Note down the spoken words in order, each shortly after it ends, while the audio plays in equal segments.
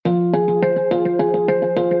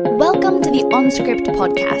Welcome to the OnScript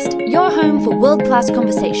podcast, your home for world-class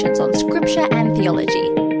conversations on scripture and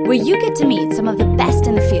theology, where you get to meet some of the best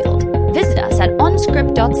in the field. Visit us at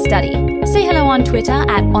onscript.study. Say hello on Twitter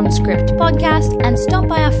at OnScriptPodcast and stop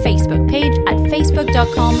by our Facebook page at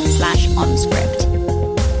facebook.com/OnScript.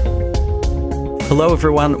 Hello,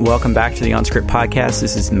 everyone. Welcome back to the OnScript podcast.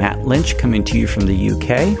 This is Matt Lynch coming to you from the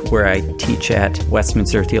UK, where I teach at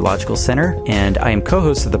Westminster Theological Center. And I am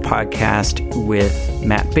co-host of the podcast with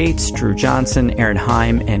Matt Bates, Drew Johnson, Aaron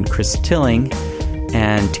Heim, and Chris Tilling.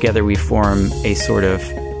 And together we form a sort of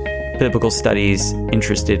biblical studies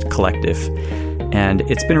interested collective. And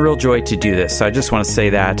it's been a real joy to do this. So I just want to say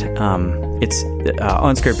that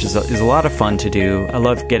OnScript is a lot of fun to do. I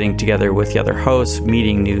love getting together with the other hosts,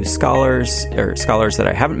 meeting new scholars or scholars that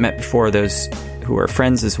I haven't met before, those who are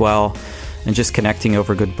friends as well, and just connecting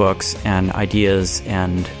over good books and ideas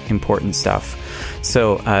and important stuff.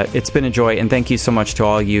 So it's been a joy, and thank you so much to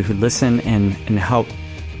all you who listen and help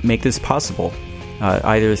make this possible,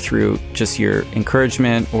 either through just your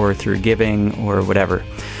encouragement or through giving or whatever.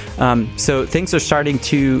 So things are starting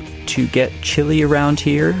to get chilly around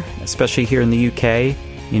here, especially here in the UK.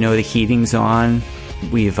 You know, the heating's on.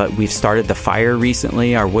 We've started the fire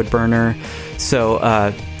recently, our wood burner. So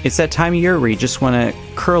it's that time of year where you just want to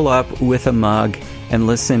curl up with a mug and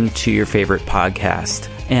listen to your favorite podcast,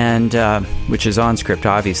 and which is OnScript,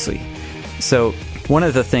 obviously. So one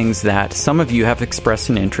of the things that some of you have expressed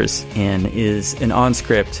an interest in is an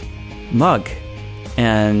OnScript mug.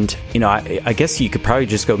 And, you know, I guess you could probably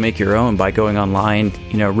just go make your own by going online,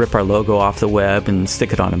 you know, rip our logo off the web and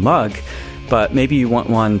stick it on a mug. But maybe you want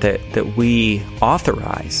one that we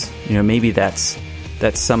authorize. You know, maybe that's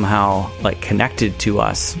somehow like connected to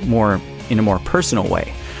us more in a more personal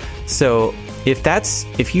way. So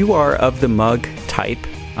if you are of the mug type,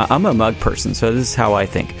 I'm a mug person, so this is how I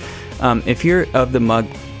think. If you're of the mug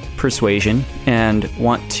persuasion and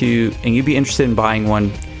you'd be interested in buying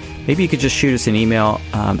one, maybe you could just shoot us an email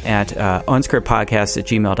at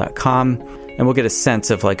onscriptpodcast@gmail.com, and we'll get a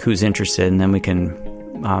sense of like who's interested, and then we can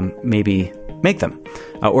maybe make them.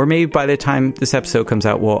 Or maybe by the time this episode comes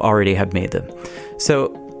out, we'll already have made them.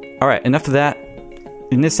 So, all right, enough of that.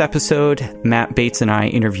 In this episode, Matt Bates and I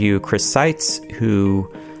interview Chris Seitz, who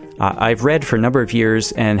I've read for a number of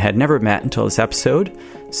years and had never met until this episode.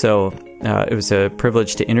 So it was a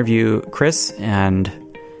privilege to interview Chris, and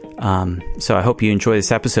so I hope you enjoy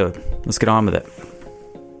this episode. Let's get on with it.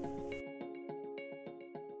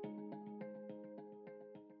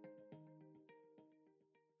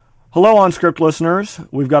 Hello, OnScript listeners.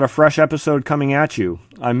 We've got a fresh episode coming at you.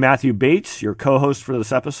 I'm Matthew Bates, your co-host for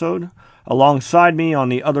this episode. Alongside me on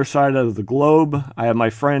the other side of the globe, I have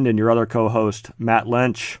my friend and your other co-host, Matt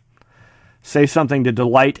Lynch. Say something to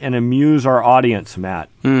delight and amuse our audience, Matt.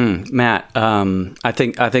 Matt, I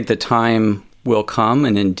think the time will come,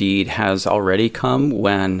 and indeed has already come,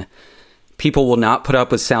 when people will not put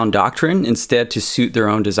up with sound doctrine. Instead, to suit their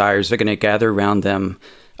own desires, they're going to gather around them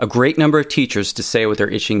a great number of teachers to say what their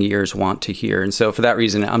itching ears want to hear. And so for that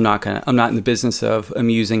reason, I'm not in the business of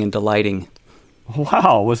amusing and delighting.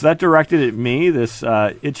 Wow, was that directed at me, this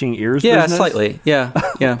itching ears business? Yeah, slightly. Yeah.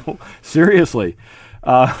 Seriously.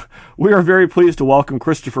 We are very pleased to welcome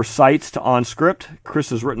Christopher Seitz to OnScript.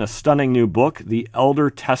 Chris has written a stunning new book, The Elder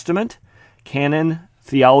Testament, Canon,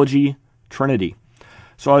 Theology, Trinity.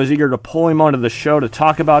 So I was eager to pull him onto the show to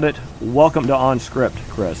talk about it. Welcome to OnScript,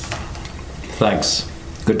 Chris. Thanks.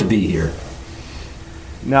 Good to be here.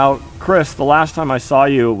 Now, Chris, the last time I saw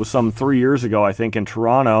you was some 3 years ago, I think, in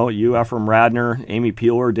Toronto. You, Ephraim Radner, Amy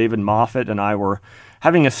Peeler, David Moffat, and I were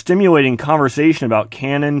having a stimulating conversation about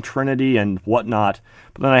canon, Trinity, and whatnot.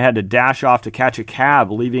 But then I had to dash off to catch a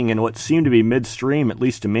cab, leaving in what seemed to be midstream, at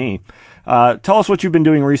least to me. Tell us what you've been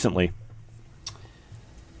doing recently.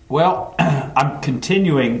 Well, I'm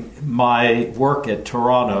continuing my work at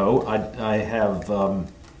Toronto. I have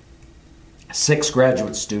 6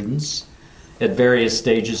 graduate students at various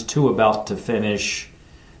stages, 2 about to finish,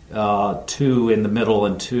 2 in the middle,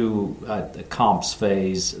 and 2 at the comps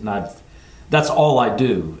phase. And that's all I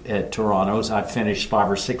do at Toronto. Is I finish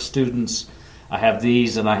 5 or 6 students. I have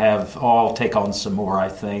these, and I'll take on some more, I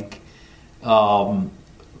think.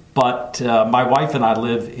 But my wife and I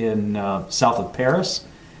live in south of Paris,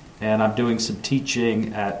 and I'm doing some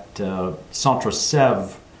teaching at Centre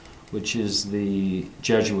Sèvres, which is the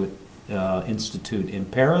Jesuit Institute in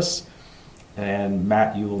Paris. And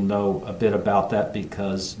Matt, you will know a bit about that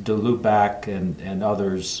because de Lubac and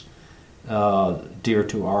others dear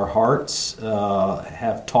to our hearts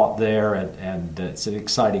have taught there, and it's an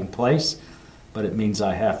exciting place, but it means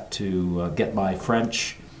I have to get my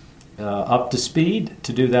French up to speed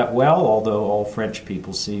to do that well, although all French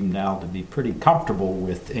people seem now to be pretty comfortable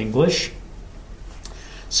with English.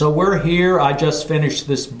 So we're here. I just finished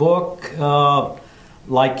this book.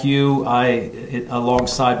 Like you,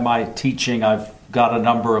 alongside my teaching, I've got a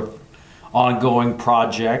number of ongoing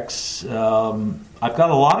projects. I've got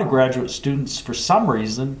a lot of graduate students, for some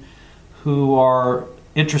reason, who are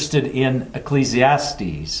interested in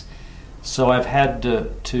Ecclesiastes. So I've had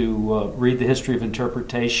to read the history of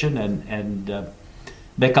interpretation and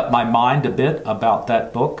make up my mind a bit about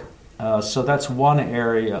that book. So that's one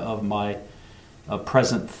area of my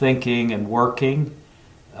present thinking and working.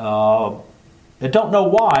 I don't know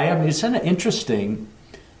why. I mean, isn't it interesting?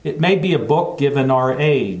 It may be a book, given our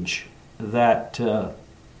age, that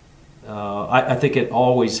I think it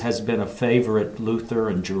always has been a favorite, Luther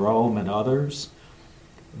and Jerome and others.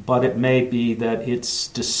 But it may be that it's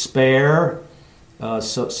despair,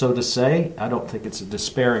 so to say. I don't think it's a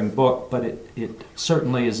despairing book, but it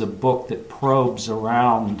certainly is a book that probes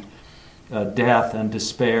around death and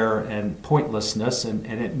despair and pointlessness, and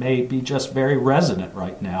it may be just very resonant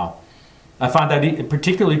right now. I find that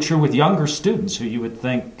particularly true with younger students, who you would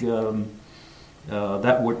think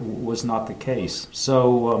that was not the case.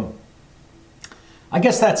 So I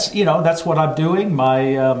guess that's what I'm doing.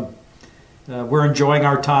 We're enjoying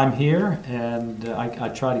our time here, and I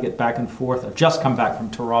try to get back and forth. I've just come back from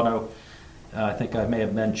Toronto. I think I may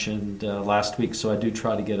have mentioned last week, so I do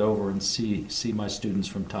try to get over and see my students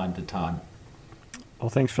from time to time. Well,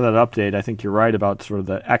 thanks for that update. I think you're right about sort of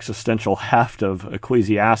the existential heft of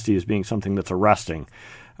Ecclesiastes being something that's arresting.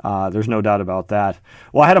 There's no doubt about that.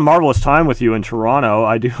 Well, I had a marvelous time with you in Toronto.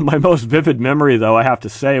 My most vivid memory, though, I have to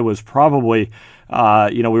say, was probably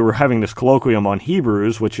we were having this colloquium on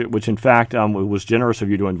Hebrews, which in fact was generous of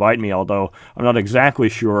you to invite me, although I'm not exactly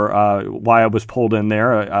sure why I was pulled in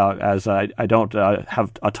there, as I don't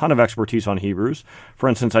have a ton of expertise on Hebrews. For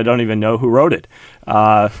instance, I don't even know who wrote it.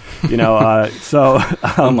 Oh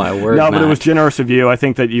my word! No, Matt. but it was generous of you. I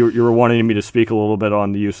think that you were wanting me to speak a little bit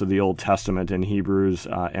on the use of the Old Testament in Hebrews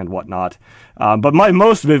and whatnot. But my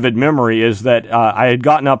most vivid memory is that I had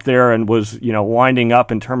gotten up there and was, winding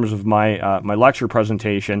up in terms of my my lecture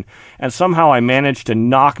presentation, and somehow I managed to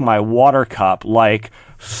knock my water cup,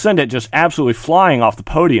 send it just absolutely flying off the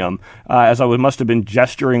podium, as I must have been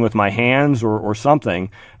gesturing with my hands or something.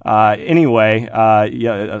 People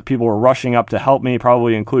were rushing up to help me,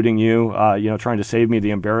 probably including you, trying to save me the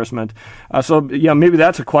embarrassment. Maybe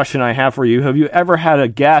that's a question I have for you. Have you ever had a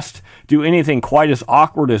guest do anything quite as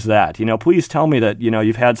awkward as that? Please tell me that,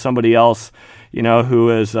 you've had somebody else, who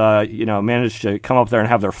has, managed to come up there and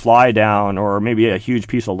have their fly down, or maybe a huge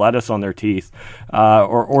piece of lettuce on their teeth,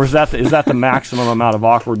 or is that the maximum amount of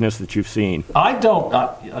awkwardness that you've seen? I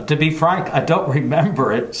don't, to be frank, I don't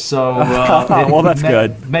remember it. So well, that's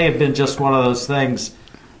good. May have been just one of those things.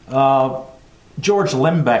 George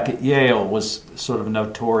Limbeck at Yale was sort of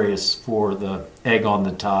notorious for the egg on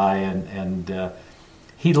the tie, and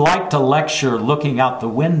he liked to lecture looking out the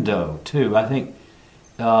window too. I think.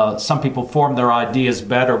 Some people form their ideas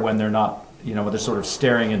better when they're not, when they're sort of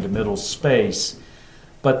staring into middle space.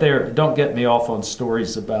 But don't get me off on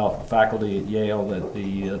stories about faculty at Yale that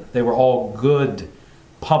they were all good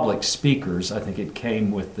public speakers. I think it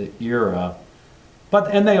came with the era.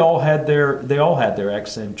 And they all had their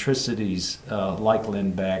eccentricities, like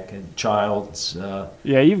Lindbeck and Childs.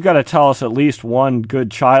 You've got to tell us at least one good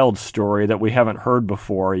Childs story that we haven't heard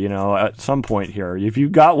before. At some point here, if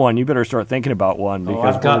you've got one, you better start thinking about one,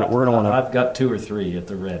 because we're going to want to. I've got 2 or 3 at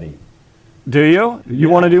the ready. Do you? You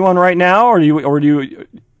want to do one right now, or do you?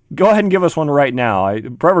 Go ahead and give us one right now.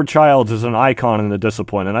 Trevor Childs is an icon in the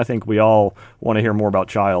discipline, and I think we all want to hear more about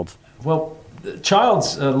Childs. Well.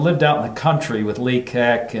 Childs lived out in the country with Lee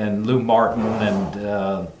Keck and Lou Martin and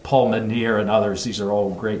Paul Manier and others. These are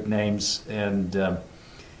all great names. And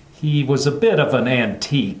he was a bit of an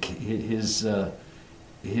antique. His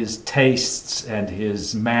tastes and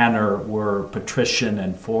his manner were patrician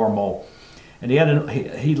and formal. And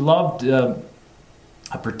he loved a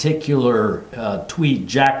particular tweed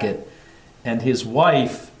jacket. And his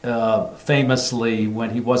wife famously,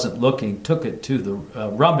 when he wasn't looking, took it to the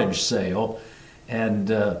rummage sale and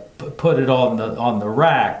put it on the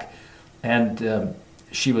rack. And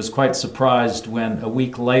she was quite surprised when a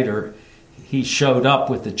week later he showed up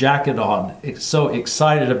with the jacket on, so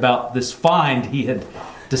excited about this find he had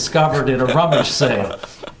discovered in a rummage sale.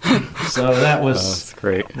 So that was that's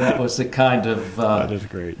great. That was the kind of that is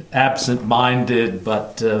great. Absent-minded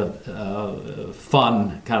but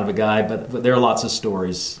fun kind of a guy. But there are lots of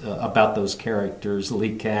stories about those characters,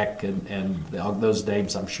 Lee Keck and those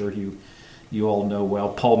names. I'm sure you you all know well,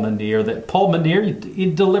 Paul Manier. That Paul Manier,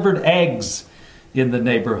 he delivered eggs in the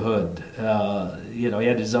neighborhood. He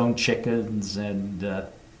had his own chickens, and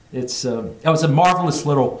it was a marvelous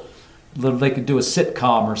little. They could do a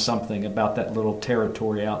sitcom or something about that little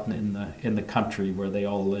territory out in the country where they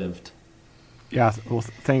all lived. Yeah, well,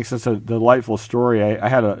 thanks. That's a delightful story. I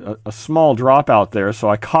had a small dropout there, so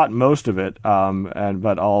I caught most of it,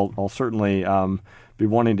 but I'll certainly be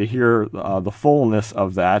wanting to hear the fullness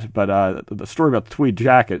of that. But the story about the tweed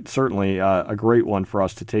jacket, certainly a great one for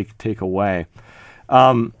us to take away.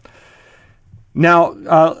 Now,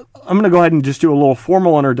 I'm going to go ahead and just do a little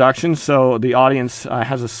formal introduction so the audience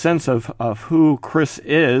has a sense of who Chris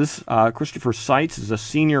is. Christopher Seitz is a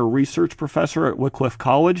senior research professor at Wycliffe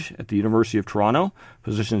College at the University of Toronto,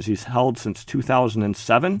 positions he's held since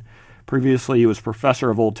 2007. Previously, he was professor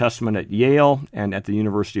of Old Testament at Yale and at the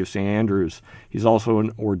University of St. Andrews. He's also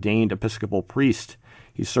an ordained Episcopal priest.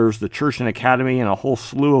 He serves the church and academy in a whole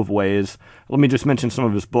slew of ways. Let me just mention some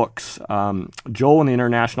of his books. Joel in the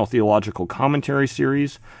International Theological Commentary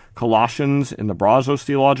Series, Colossians in the Brazos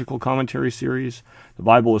Theological Commentary Series, The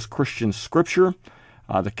Bible is Christian Scripture,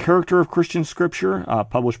 The Character of Christian Scripture,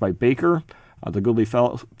 published by Baker, The Goodly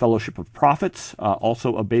Fellowship of Prophets,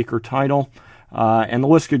 also a Baker title, and the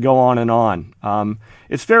list could go on and on.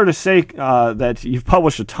 It's fair to say that you've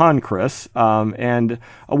published a ton, Chris, and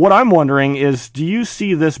what I'm wondering is, do you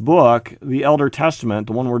see this book, the Elder Testament,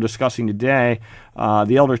 the one we're discussing today,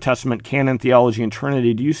 the Elder Testament, Canon, Theology, and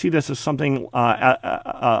Trinity, do you see this as something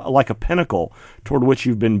like a pinnacle toward which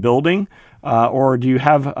you've been building, or do you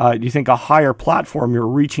think a higher platform you're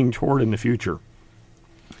reaching toward in the future?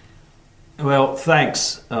 Well,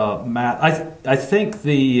 thanks, Matt. I think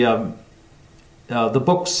the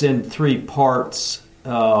book's in 3 parts,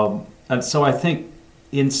 and so I think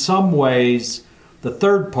in some ways the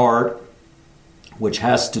third part, which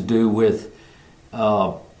has to do with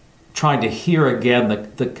trying to hear again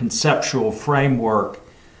the conceptual framework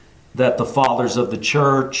that the fathers of the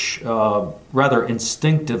church rather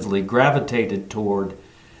instinctively gravitated toward,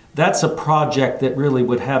 that's a project that really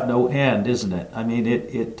would have no end, isn't it? I mean,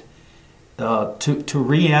 to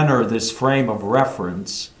re-enter this frame of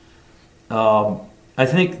reference, I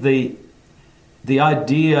think the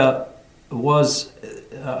idea was,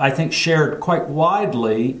 shared quite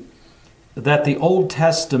widely that the Old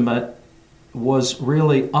Testament was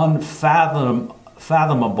really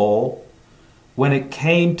unfathomable when it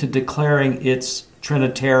came to declaring its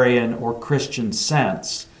Trinitarian or Christian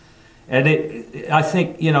sense. And I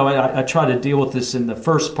think, I try to deal with this in the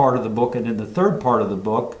first part of the book and in the third part of the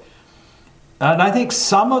book. And I think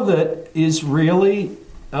some of it is really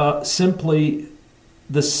simply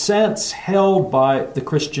the sense held by the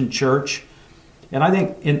Christian church, and I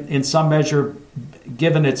think in some measure,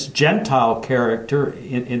 given its Gentile character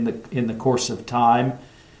in the course of time,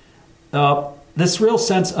 this real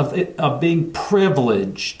sense of being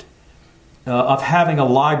privileged, of having a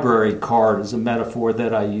library card is a metaphor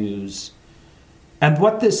that I use. And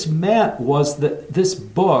what this meant was that this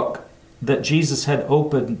book that Jesus had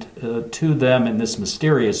opened to them in this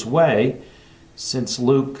mysterious way, since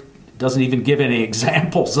Luke doesn't even give any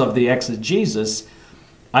examples of the exegesis,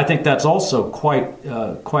 I think that's also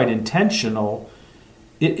quite intentional.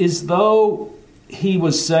 It is though he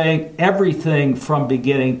was saying everything from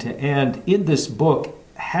beginning to end in this book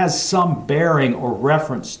has some bearing or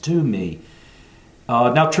reference to me.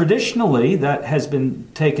 Now, traditionally, that has been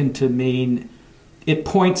taken to mean it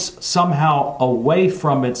points somehow away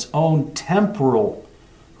from its own temporal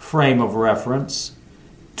frame of reference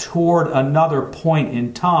toward another point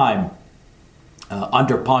in time,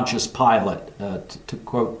 under Pontius Pilate, to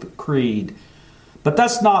quote the Creed. But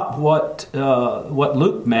that's not what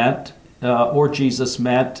Luke meant, or Jesus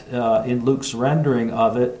meant in Luke's rendering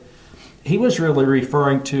of it. He was really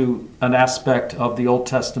referring to an aspect of the Old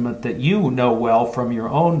Testament that you know well from your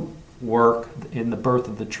own work in the birth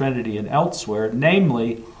of the Trinity and elsewhere,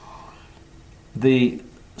 namely the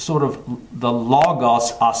sort of the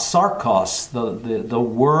logos asarkos, the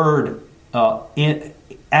word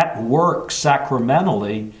at work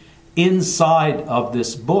sacramentally inside of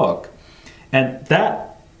this book. And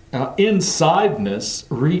that insideness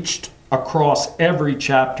reached across every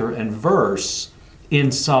chapter and verse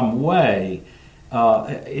in some way,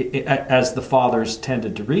 as the fathers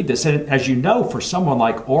tended to read this. And as you know, for someone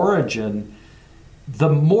like Origen, the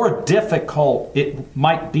more difficult it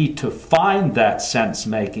might be to find that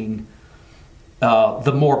sense-making,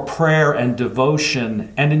 the more prayer and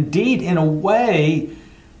devotion, and indeed, in a way,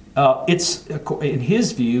 it's, in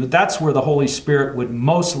his view, that's where the Holy Spirit would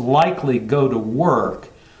most likely go to work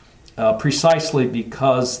precisely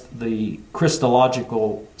because the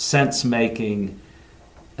Christological sense-making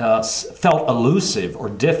felt elusive or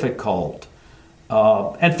difficult.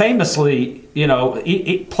 And famously,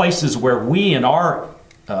 places where we in our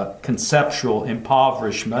conceptual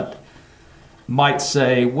impoverishment might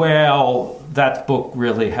say, well, that book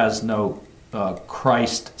really has no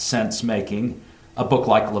Christ sense-making. A book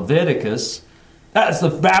like Leviticus, that's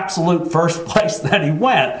the absolute first place that he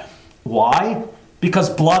went. Why? Because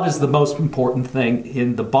blood is the most important thing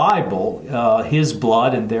in the Bible. His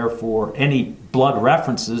blood, and therefore any blood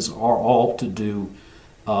references, are all to do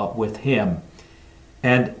with him.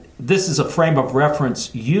 And this is a frame of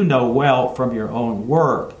reference you know well from your own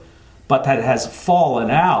work, but that has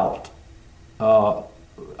fallen out. To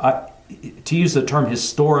use the term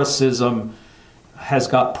historicism has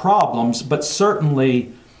got problems, but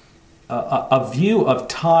certainly a view of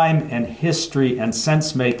time and history and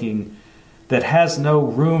sense-making that has no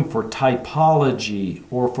room for typology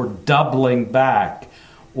or for doubling back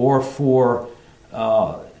or for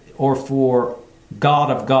God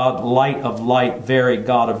of God, light of light, very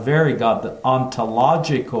God of very God, the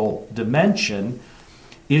ontological dimension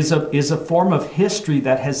is a form of history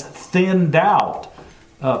that has thinned out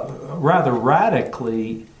rather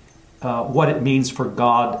radically what it means for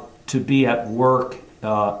God to be at work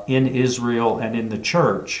in Israel and in the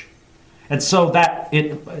church. And so that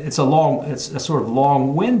it's a sort of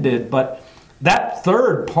long-winded, but that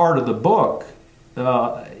third part of the book,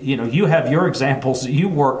 you have your examples that you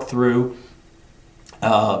work through,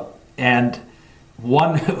 and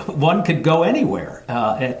one could go anywhere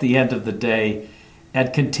at the end of the day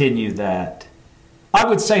and continue that. I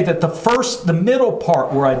would say that the middle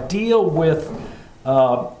part where I deal with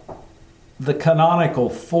the canonical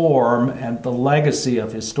form and the legacy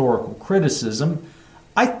of historical criticism,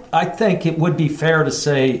 I think it would be fair to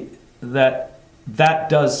say that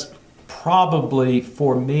does probably,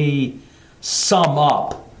 for me, sum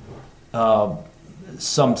up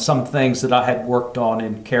some things that I had worked on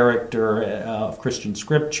in character of Christian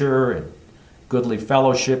Scripture and goodly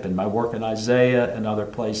fellowship and my work in Isaiah and other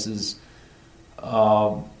places.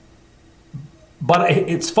 But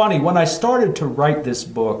it's funny, when I started to write this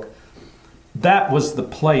book, that was the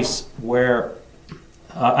place where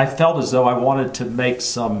I felt as though I wanted to make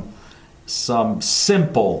some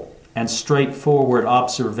simple and straightforward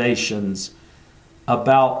observations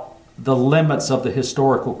about the limits of the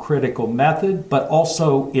historical critical method, but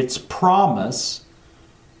also its promise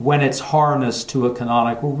when it's harnessed to a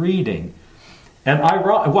canonical reading. And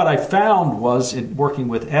what I found was, in working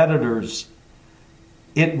with editors,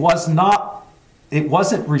 it wasn't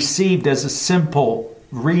received as a simple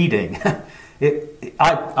reading.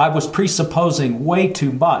 I was presupposing way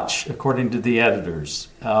too much, according to the editors.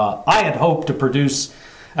 I had hoped to produce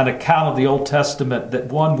an account of the Old Testament that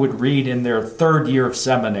one would read in their third year of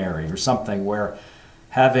seminary or something, where,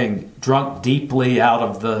 having drunk deeply out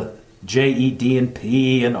of the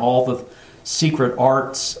JED&P and all the secret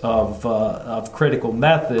arts of critical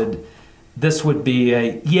method, this would be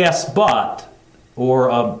a yes, but, or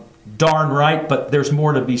a darn right, but there's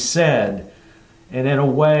more to be said. And in a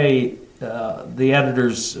way, the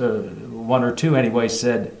editors, one or two anyway,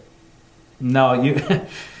 said, no,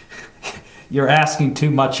 you're asking too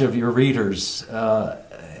much of your readers.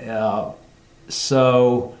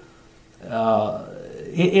 So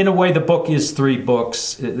in a way, the book is three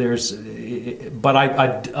books. But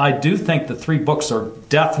I do think the three books are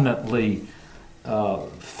definitely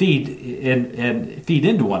feed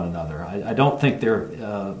into one another. I don't think they're.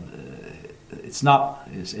 It's not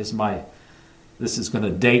This is going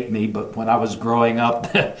to date me, but when I was growing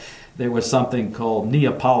up, there was something called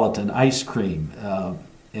Neapolitan ice cream,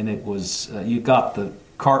 and it was you got the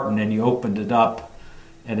carton and you opened it up,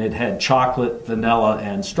 and it had chocolate, vanilla,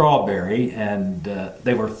 and strawberry, and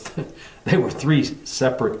they were three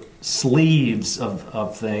separate sleeves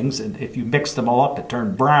of things, and if you mixed them all up, it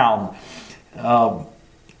turned brown.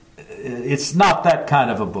 It's not that kind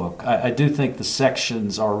of a book. I do think the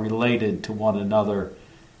sections are related to one another.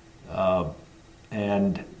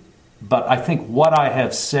 But I think what I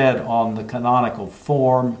have said on the canonical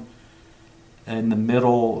form, in the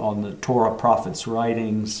middle, on the Torah prophets'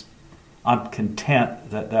 writings, I'm content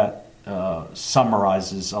that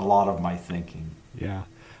summarizes a lot of my thinking. Yeah.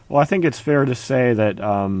 Well, I think it's fair to say that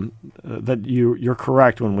that you're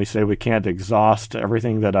correct when we say we can't exhaust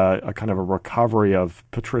everything that a kind of a recovery of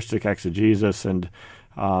patristic exegesis and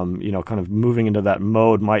kind of moving into that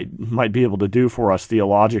mode might be able to do for us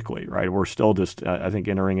theologically, right? We're still just, I think,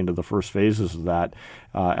 entering into the first phases of that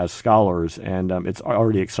as scholars, and it's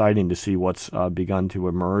already exciting to see what's begun to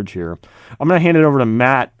emerge here. I'm going to hand it over to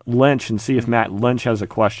Matt Lynch and see if Matt Lynch has a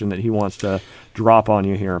question that he wants to drop on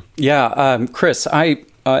you here. Yeah, Chris,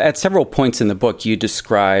 at several points in the book, you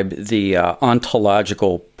describe the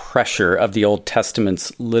ontological pressure of the Old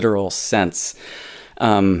Testament's literal sense,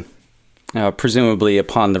 presumably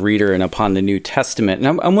upon the reader and upon the New Testament.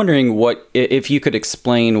 And I'm wondering if you could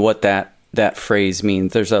explain what that phrase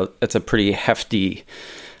means. It's a pretty hefty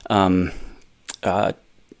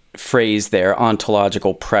phrase there,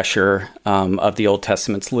 ontological pressure of the Old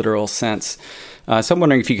Testament's literal sense. So I'm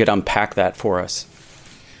wondering if you could unpack that for us.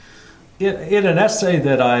 In an essay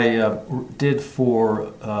that I did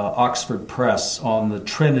for Oxford Press on the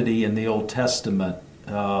Trinity in the Old Testament,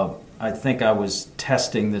 I think I was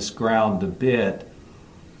testing this ground a bit.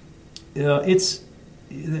 It's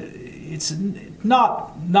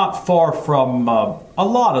not far from a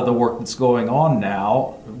lot of the work that's going on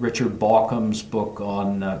now. Richard Baucham's book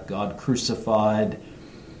on God Crucified.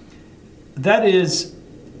 That is,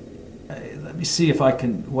 let me see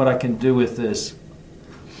what I can do with this.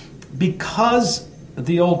 Because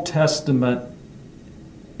the Old Testament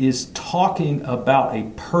is talking about a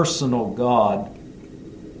personal God,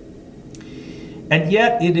 and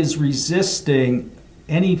yet it is resisting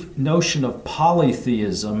any notion of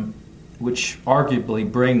polytheism, which arguably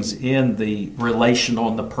brings in the relational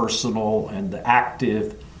and the personal and the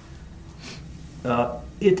active.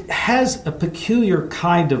 It has a peculiar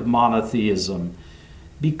kind of monotheism,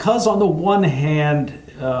 because on the one hand,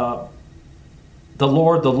 the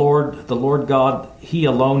Lord God, He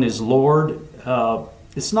alone is Lord.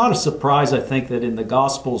 It's not a surprise, I think, that in the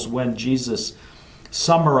Gospels, when Jesus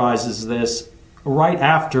summarizes this, right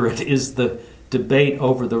after it is the debate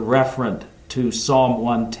over the referent to Psalm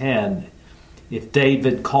 110. If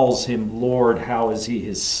David calls Him Lord, how is He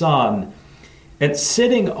His Son? And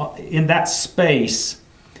sitting in that space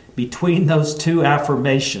between those two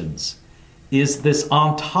affirmations is this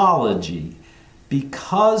ontology.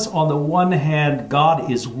 Because on the one hand,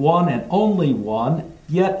 God is one and only one,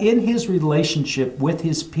 yet in His relationship with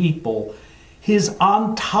His people, His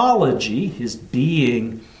ontology, His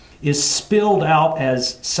being, is spilled out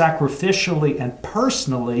as sacrificially and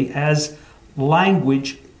personally as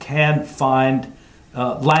language can find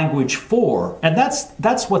language for. And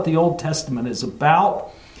that's what the Old Testament is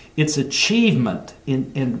about. Its achievement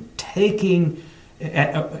in taking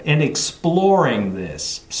and exploring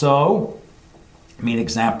this. So,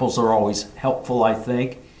 examples are always helpful, I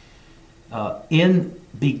think. In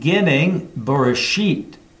beginning,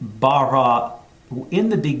 Bereshit, bara, in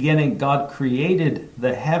the beginning, God created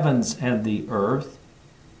the heavens and the earth,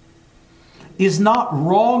 is not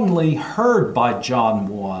wrongly heard by John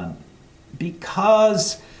 1,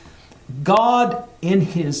 because God in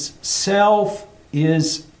His self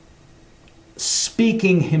is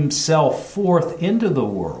speaking Himself forth into the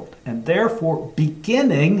world, and therefore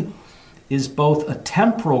beginning is both a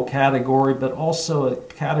temporal category, but also a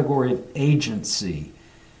category of agency.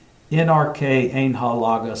 In arche ein ha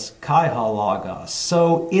logos, kai ha logos.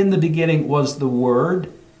 So in the beginning was the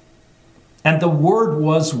Word, and the Word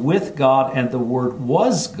was with God, and the Word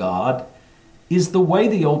was God, is the way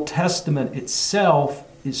the Old Testament itself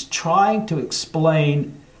is trying to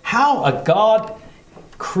explain how a God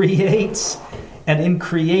creates and in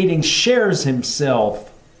creating shares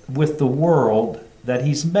Himself with the world that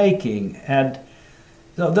He's making. And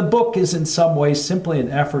the book is in some ways simply an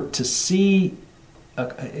effort to see,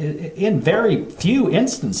 in very few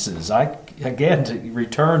instances, again, to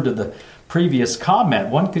return to the previous comment,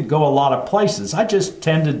 one could go a lot of places. I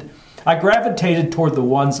gravitated toward the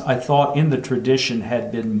ones I thought in the tradition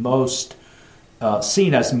had been most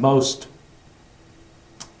seen as most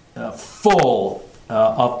full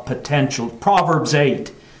of potential. Proverbs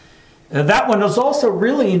 8. That one is also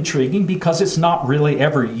really intriguing because it's not really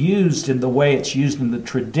ever used in the way it's used in the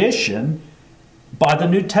tradition by the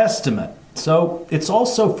New Testament. So it's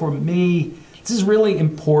also, for me, this is really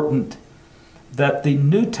important that the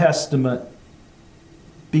New Testament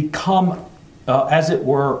become, as it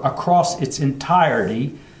were, across its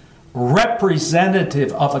entirety,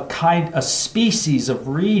 representative of a species of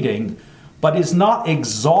reading, but is not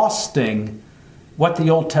exhausting what the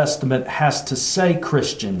Old Testament has to say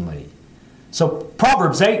Christianly. So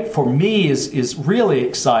Proverbs 8 for me is really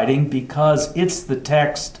exciting because it's the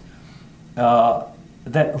text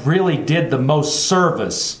that really did the most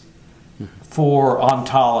service for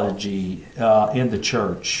ontology in the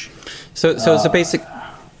church. So it's a basic.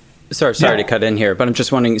 Sorry to cut in here, but I'm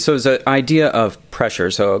just wondering, so is the idea of pressure,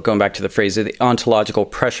 so going back to the phrase of the ontological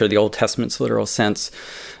pressure, the Old Testament's literal sense,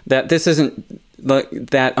 that this isn't,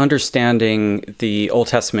 that understanding the Old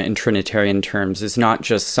Testament in Trinitarian terms is not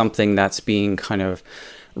just something that's being kind of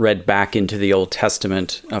read back into the Old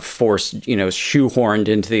Testament, forced, shoehorned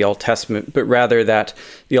into the Old Testament, but rather that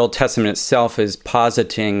the Old Testament itself is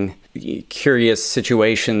positing curious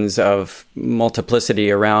situations of multiplicity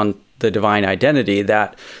around the divine identity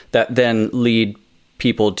that then lead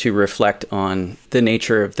people to reflect on the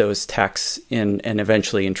nature of those texts and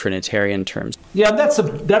eventually in Trinitarian terms. Yeah,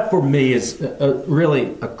 that for me is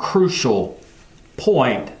really a crucial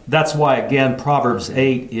point. That's why, again, Proverbs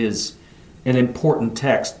 8 is an important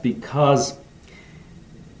text, because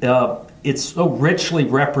it's so richly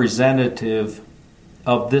representative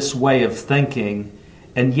of this way of thinking,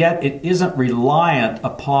 and yet it isn't reliant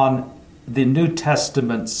upon the New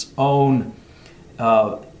Testament's own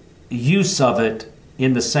use of it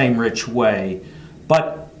in the same rich way.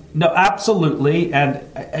 But no, absolutely, and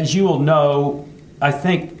as you will know, I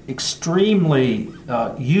think extremely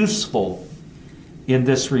useful in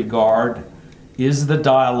this regard is the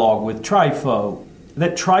dialogue with Trypho.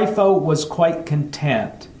 That Trypho was quite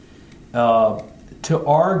content to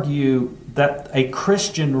argue that a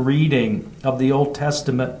Christian reading of the Old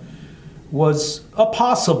Testament was a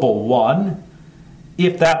possible one,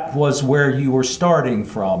 if that was where you were starting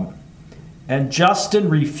from. And Justin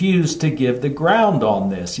refused to give the ground on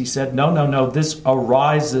this. He said, no, this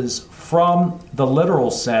arises from the literal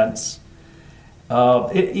sense.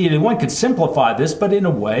 One could simplify this, but in a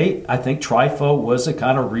way, I think Trypho was a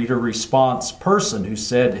kind of reader response person who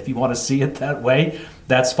said, if you want to see it that way,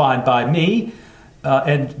 that's fine by me.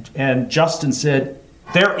 And Justin said,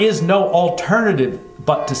 there is no alternative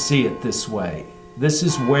but to see it this way. This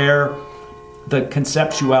is where the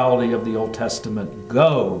conceptuality of the Old Testament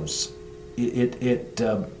goes.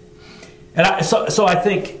 So I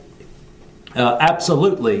think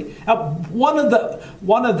absolutely. There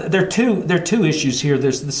are two issues here.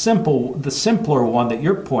 There's the simpler one that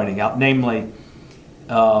you're pointing out, namely,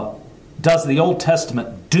 does the Old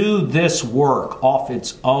Testament do this work off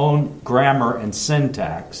its own grammar and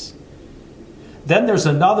syntax? Then there's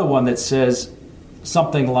another one that says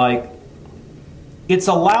something like, it's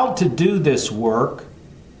allowed to do this work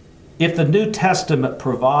if the New Testament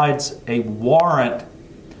provides a warrant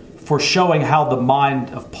for showing how the mind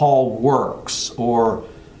of Paul works, or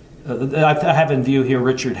I have in view here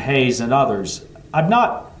Richard Hayes and others. I'm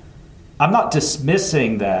not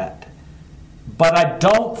dismissing that, but I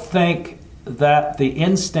don't think that the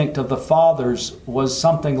instinct of the fathers was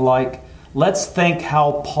something like, let's think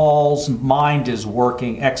how Paul's mind is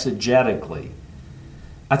working exegetically.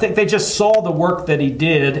 I think they just saw the work that he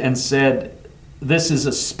did and said, this is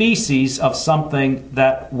a species of something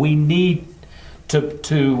that we need to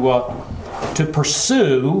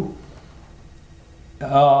pursue.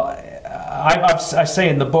 I say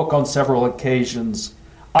in the book on several occasions,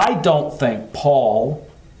 I don't think Paul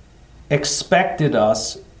expected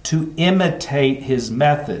us to imitate his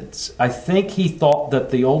methods. I think he thought that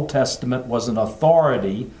the Old Testament was an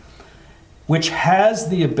authority which has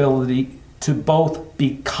the ability to both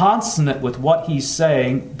be consonant with what he's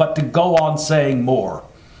saying, but to go on saying more.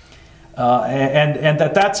 And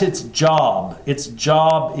that's its job. Its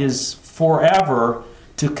job is forever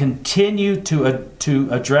to continue to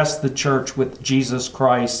address the church with Jesus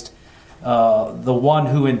Christ, the one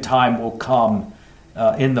who in time will come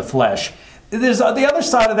in the flesh. There's the other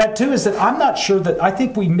side of that too, is that I'm not sure that, I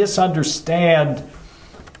think we misunderstand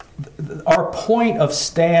our point of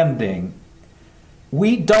standing.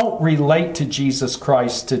 We don't relate to Jesus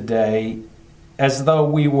Christ today as though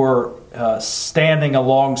we were standing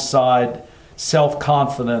alongside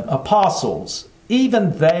self-confident apostles.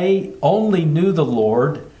 Even they only knew the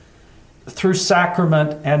Lord through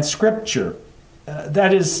sacrament and Scripture.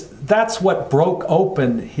 That's what broke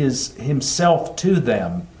open himself to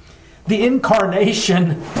them. The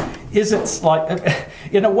incarnation isn't like,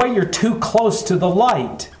 in a way, you're too close to the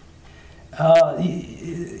light.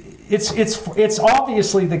 It's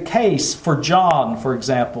obviously the case for John, for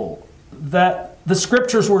example, that the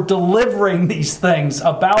Scriptures were delivering these things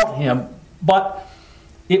about him, but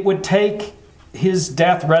it would take his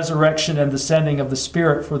death, resurrection, and the sending of the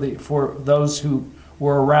Spirit for those who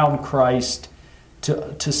were around Christ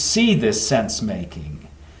to see this sense-making.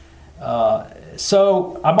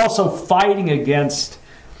 So I'm also fighting against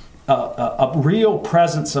a real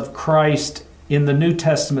presence of Christ in the New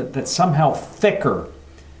Testament that's somehow thicker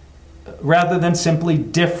rather than simply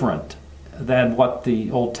different than what the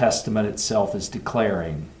Old Testament itself is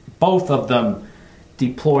declaring. Both of them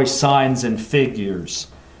deploy signs and figures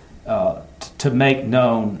to make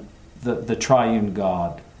known the triune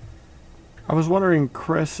God. I was wondering,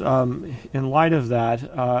 Chris, in light of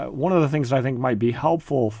that, one of the things that I think might be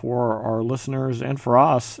helpful for our listeners and for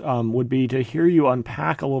us would be to hear you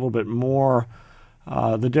unpack a little bit more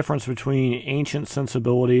the difference between ancient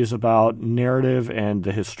sensibilities about narrative and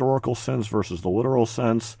the historical sense versus the literal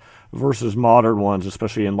sense versus modern ones,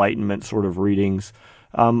 especially Enlightenment sort of readings.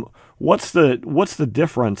 What's the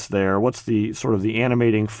difference there? What's the sort of the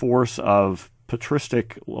animating force of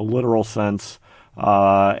patristic literal sense,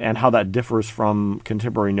 and how that differs from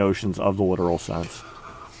contemporary notions of the literal sense?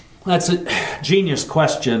 That's a genius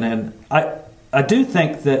question, and I do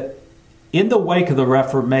think that in the wake of the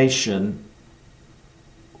Reformation,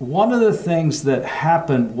 one of the things that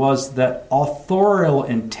happened was that authorial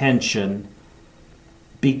intention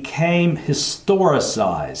became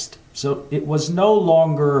historicized. So it was no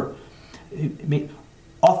longer...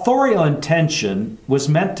 authorial intention was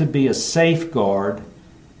meant to be a safeguard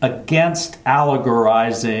against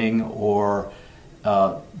allegorizing or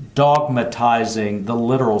dogmatizing the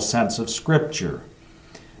literal sense of Scripture.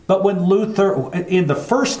 But when Luther, in the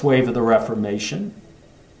first wave of the Reformation,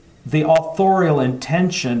 the authorial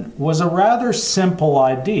intention was a rather simple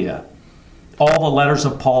idea. All the letters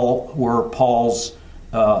of Paul were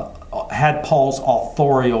had Paul's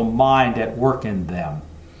authorial mind at work in them.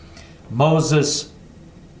 Moses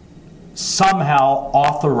somehow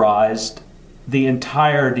authorized the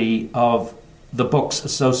entirety of the books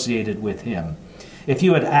associated with him. If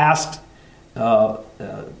you had asked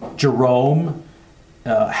Jerome,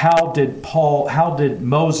 how did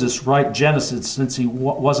Moses write Genesis since he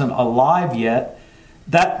wasn't alive yet?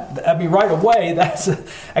 Right away,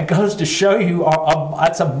 it goes to show you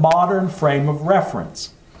that's a modern frame of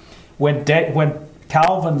reference. When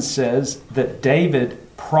Calvin says that David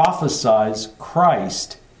prophesies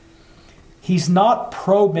Christ, he's not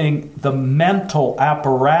probing the mental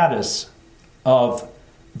apparatus of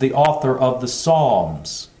the author of the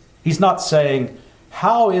Psalms. He's not saying,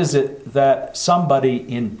 how is it that somebody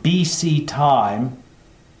in BC time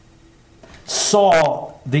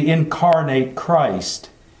saw the incarnate Christ?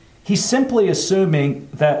 He's simply assuming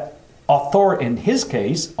that, in his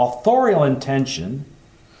case, authorial intention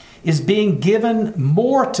is being given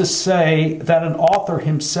more to say than an author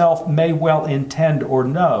himself may well intend or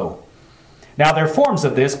know. Now, there are forms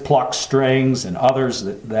of this, pluck strings and others,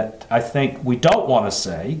 that I think we don't want to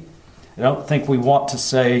say. I don't think we want to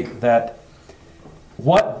say that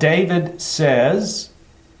what David says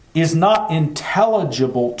is not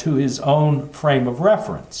intelligible to his own frame of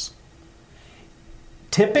reference.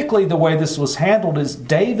 Typically, the way this was handled is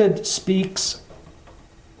David speaks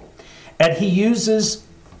and he uses,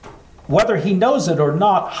 whether he knows it or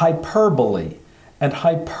not, hyperbole. And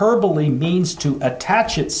hyperbole means to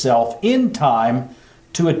attach itself in time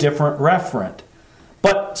to a different referent.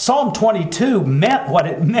 But Psalm 22 meant what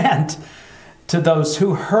it meant to those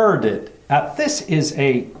who heard it. Now, this is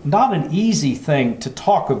not an easy thing to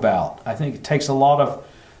talk about. I think it takes a lot of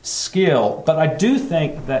skill. But I do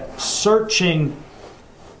think that searching,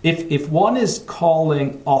 if one is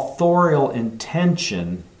calling authorial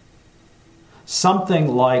intention something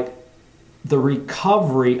like the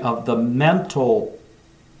recovery of the mental,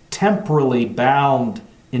 temporally bound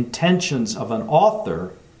intentions of an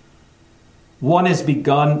author, one has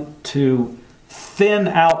begun to thin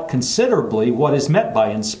out considerably what is meant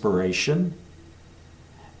by inspiration,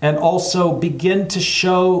 and also begin to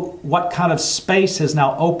show what kind of space has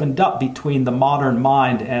now opened up between the modern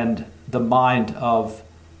mind and the mind of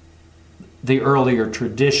the earlier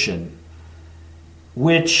tradition,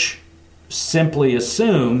 which simply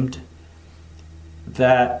assumed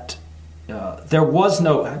that there was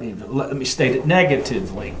no, let me state it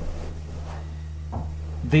negatively.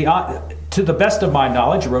 To the best of my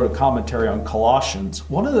knowledge, I wrote a commentary on Colossians.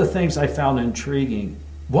 One of the things I found intriguing,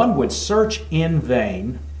 one would search in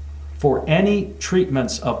vain for any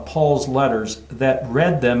treatments of Paul's letters that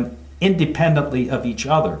read them independently of each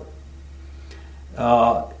other.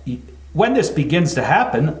 When this begins to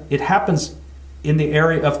happen, it happens in the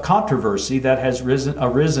area of controversy that has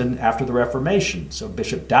arisen after the Reformation. So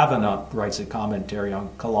Bishop Davenant writes a commentary on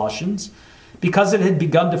Colossians because it had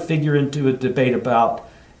begun to figure into a debate about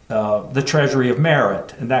the treasury of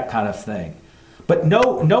merit and that kind of thing. But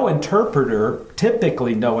no interpreter,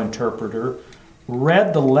 typically no interpreter,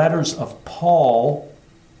 read the letters of Paul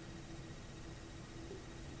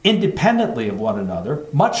independently of one another,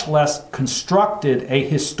 much less constructed a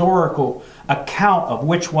historical account of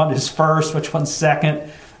which one is first, which one's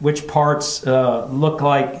second, which parts look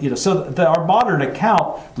like, so our modern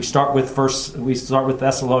account, we start with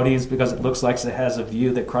Thessalonians because it looks like it has a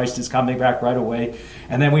view that Christ is coming back right away,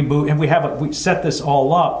 and then we move and we set this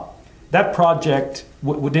all up. That project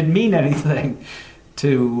didn't mean anything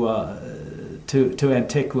to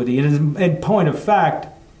antiquity, and in point of fact,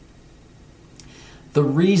 the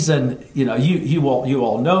reason, you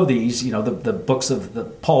all know these, the books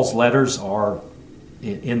of Paul's letters are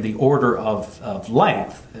in the order of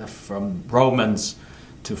length, from Romans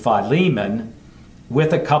to Philemon,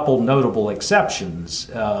 with a couple notable exceptions.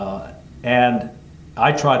 And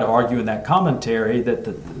I try to argue in that commentary that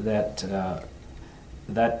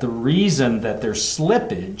the reason that there's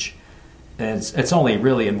slippage, and it's only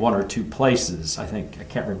really in one or two places. I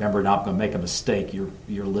can't remember now. I'm going to make a mistake.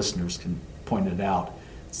 Your listeners can point it out.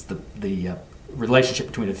 It's the relationship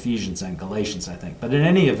between Ephesians and Galatians, I think. But in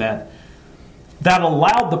any event, that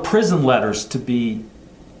allowed the prison letters to be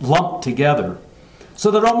lumped together, so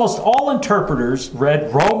that almost all interpreters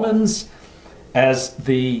read Romans as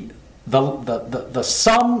the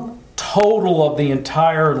sum total of the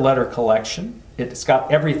entire letter collection. It's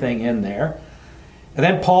got everything in there. And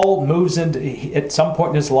then Paul moves into, at some point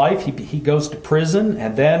in his life, he goes to prison,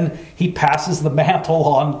 and then he passes the mantle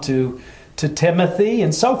on to Timothy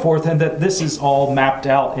and so forth, and that this is all mapped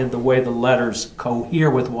out in the way the letters cohere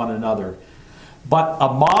with one another. But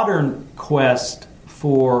a modern quest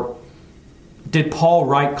for, did Paul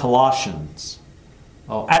write Colossians?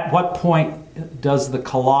 At what point does the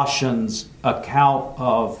Colossians account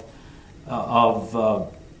of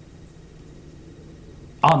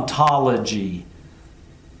ontology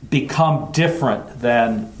become different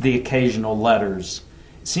than the occasional letters?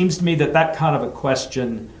 It seems to me that kind of a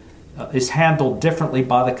question is handled differently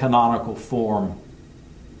by the canonical form.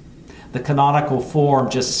 The canonical form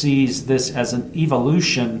just sees this as an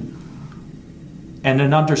evolution and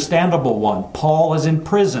an understandable one. Paul is in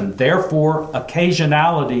prison, therefore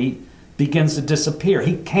occasionality begins to disappear.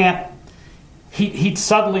 He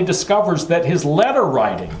suddenly discovers that his letter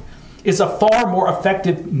writing is a far more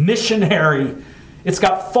effective missionary. It's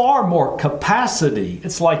got far more capacity.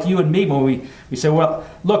 It's like you and me when we say, well,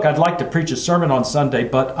 look, I'd like to preach a sermon on Sunday,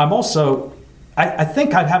 but I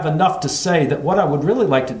think I have enough to say that what I would really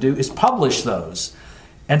like to do is publish those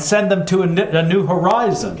and send them to a new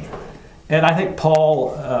horizon. And I think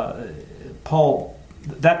Paul,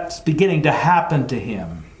 that's beginning to happen to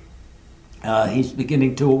him. He's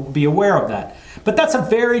beginning to be aware of that. But that's a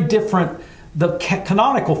very different, the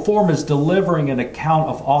canonical form is delivering an account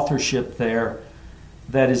of authorship there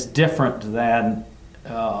that is different than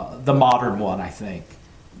the modern one, I think.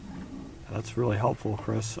 That's really helpful,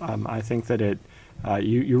 Chris. I think that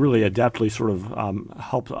you really adeptly sort of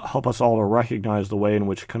help us all to recognize the way in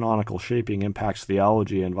which canonical shaping impacts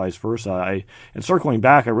theology and vice versa. And circling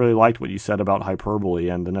back, I really liked what you said about hyperbole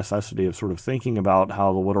and the necessity of sort of thinking about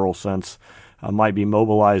how the literal sense might be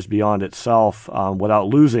mobilized beyond itself without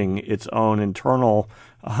losing its own internal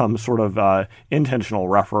sort of intentional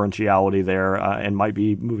referentiality there, and might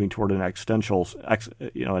be moving toward an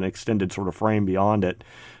extended sort of frame beyond it.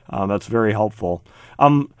 That's very helpful.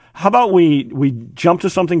 How about we jump to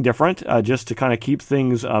something different, just to kind of keep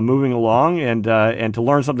things moving along and to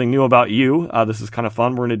learn something new about you. This is kind of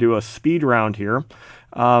fun. We're going to do a speed round here.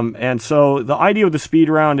 And so the idea of the speed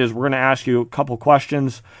round is we're going to ask you a couple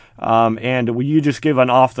questions, and you just give an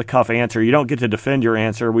off-the-cuff answer. You don't get to defend your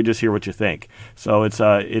answer. We just hear what you think. So it's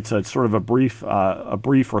a sort of a brief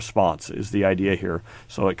response is the idea here.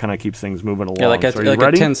 So it kind of keeps things moving along. Yeah, like a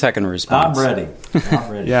 10-second response. I'm ready.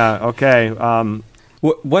 Yeah, okay.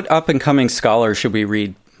 What up-and-coming scholar should we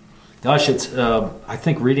read? Gosh, I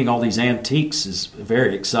think reading all these antiques is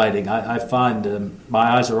very exciting. I find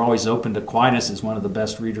my eyes are always open to Aquinas as one of the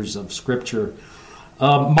best readers of Scripture.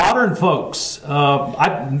 Modern folks.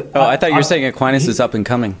 I thought you were saying Aquinas is up and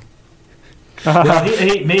coming. Well,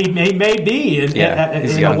 he may be in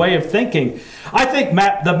a way of thinking. I think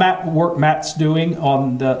the work Matt's doing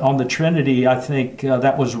on the Trinity, I think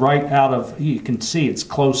that was right out of. You can see it's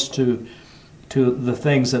close to the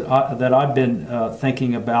things that I've been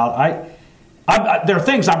thinking about. There are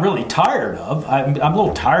things I'm really tired of. I'm a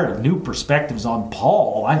little tired of new perspectives on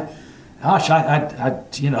Paul.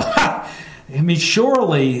 I mean,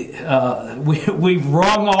 surely we've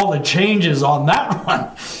wrung all the changes on that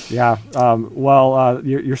one. Yeah.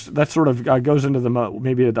 That sort of goes into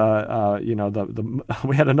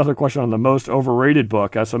we had another question on the most overrated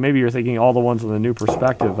book. So maybe you're thinking all the ones on the New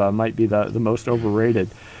Perspective might be the most overrated.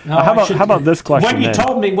 No, how about this question? When you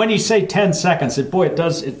told me, when you say 10 seconds,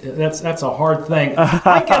 that's a hard thing.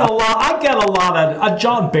 I get a lot of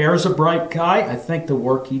John Bear's a bright guy. I think the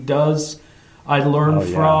work he does I learn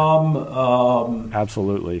from.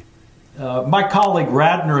 Absolutely. My colleague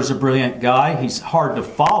Radner is a brilliant guy. He's hard to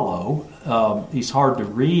follow. He's hard to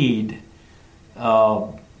read.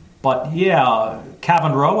 But yeah,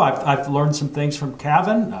 Kavin Rowe, I've learned some things from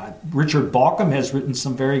Kavin. Richard Bauckham has written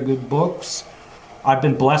some very good books. I've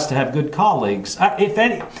been blessed to have good colleagues.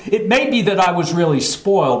 It may be that I was really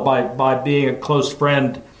spoiled by being a close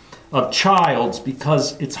friend of Child's,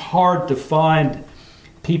 because it's hard to find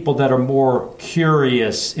people that are more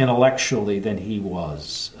curious intellectually than he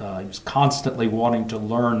was. He was constantly wanting to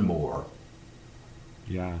learn more.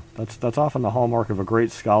 Yeah, that's often the hallmark of a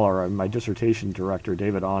great scholar. My dissertation director,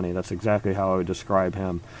 David Ani, that's exactly how I would describe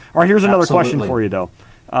him. All right, here's another question for you, though.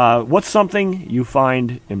 What's something you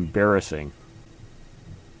find embarrassing?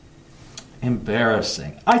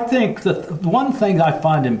 Embarrassing. I think the one thing I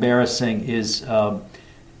find embarrassing is to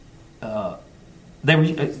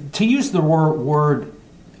use the word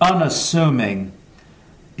unassuming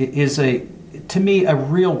is to me a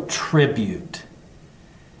real tribute,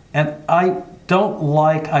 and I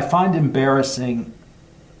find embarrassing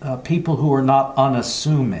people who are not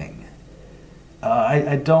unassuming.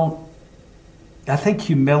 I think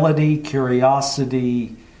humility,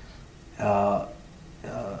 curiosity, a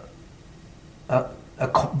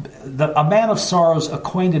man of sorrows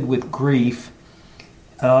acquainted with grief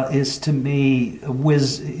is to me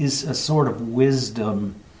is a sort of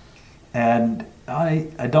wisdom, and I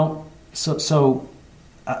don't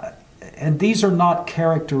and these are not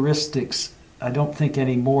characteristics, I don't think,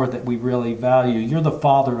 anymore that we really value. You're the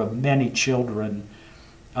father of many children,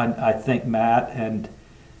 I think, Matt, and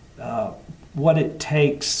what it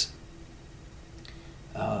takes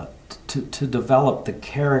to develop the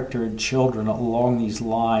character in children along these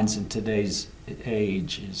lines in today's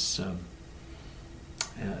age is a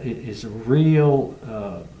real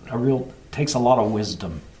takes a lot of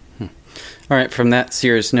wisdom. All right, from that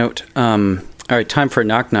serious note, all right, time for a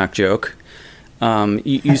knock-knock joke. But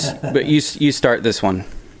you start this one.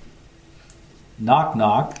 Knock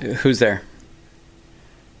knock. Who's there?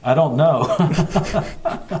 I don't know.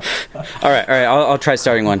 All right. I'll try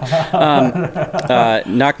starting one.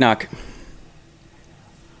 Knock knock.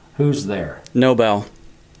 Who's there? Nobel.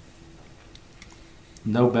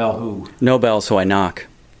 Nobel who? Nobel, so I knock.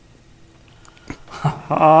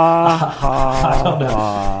 I don't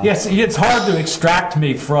know. Yes, it's hard to extract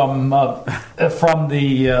me from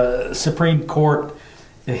the Supreme Court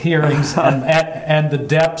hearings and the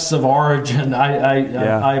depths of origin.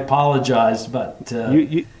 I apologize, but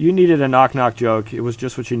you needed a knock-knock joke. It was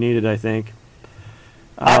just what you needed, I think.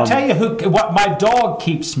 I'll tell you what my dog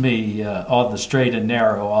keeps me on the straight and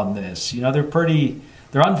narrow on this. You know, they're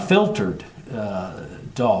unfiltered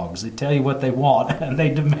dogs. They tell you what they want and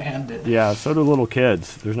they demand it. Yeah, so do little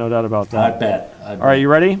kids. There's no doubt about that. I bet. All right, you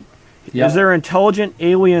ready? Yep. Is there intelligent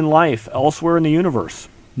alien life elsewhere in the universe?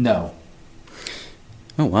 No.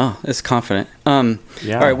 Oh wow, that's confident.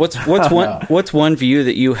 Yeah. All right, what's one view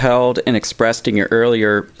that you held and expressed in your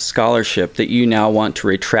earlier scholarship that you now want to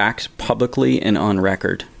retract publicly and on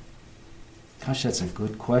record? Gosh, that's a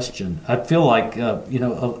good question. I feel like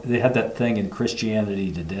they had that thing in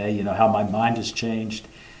Christianity Today. You know how my mind has changed.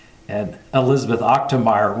 And Elizabeth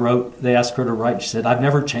Ochtemeyer wrote. They asked her to write. She said, "I've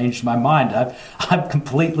never changed my mind. I'm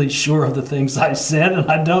completely sure of the things I said,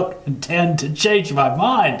 and I don't intend to change my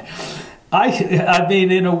mind." I mean,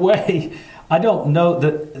 in a way, I don't know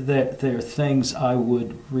that there are things I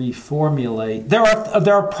would reformulate. There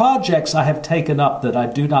are projects I have taken up that I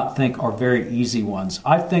do not think are very easy ones.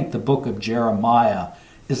 I think the book of Jeremiah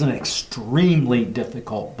is an extremely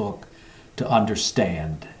difficult book to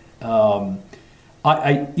understand.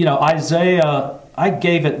 Isaiah, I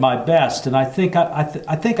gave it my best, and I think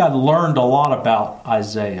I learned a lot about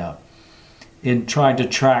Isaiah in trying to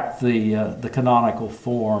track the canonical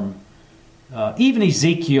form. Even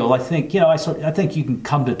Ezekiel, I think I think you can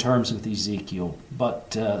come to terms with Ezekiel,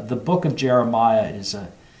 but the book of Jeremiah is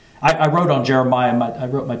I wrote on Jeremiah. I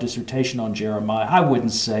wrote my dissertation on Jeremiah. I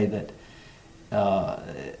wouldn't say that.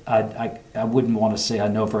 I wouldn't want to say I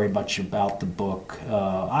know very much about the book.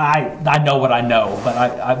 I know what I know, but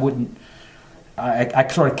I wouldn't. I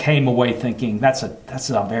sort of came away thinking that's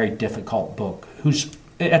a very difficult book. Who's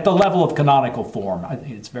at the level of canonical form? I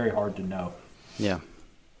think it's very hard to know. Yeah.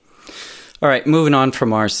 All right, moving on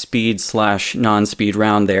from our speed/non-speed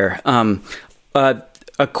round there.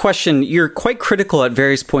 A question, you're quite critical at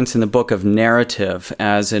various points in the book of narrative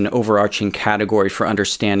as an overarching category for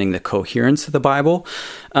understanding the coherence of the Bible.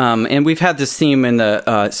 And we've had this theme in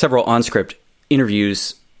the several OnScript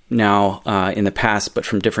interviews now in the past, but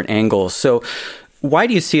from different angles. So why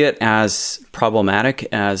do you see it as problematic,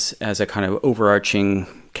 as a kind of overarching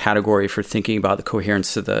category for thinking about the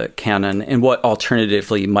coherence of the canon, and what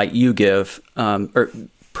alternatively might you give or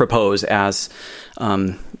propose as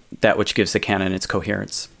that which gives the canon its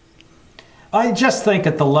coherence? I just think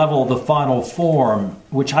at the level of the final form,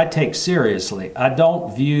 which I take seriously, I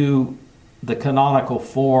don't view the canonical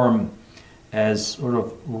form as sort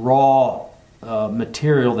of raw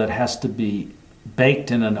material that has to be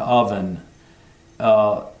baked in an oven.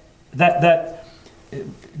 That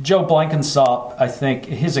Joe Blenkinsop, I think,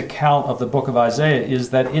 his account of the book of Isaiah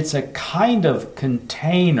is that it's a kind of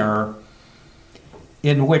container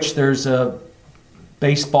in which there's a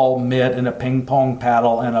baseball mitt and a ping pong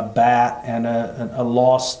paddle and a bat and a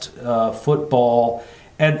lost football,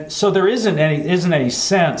 and so there isn't any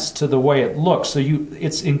sense to the way it looks. So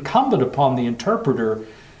it's incumbent upon the interpreter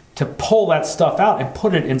to pull that stuff out and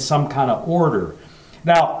put it in some kind of order.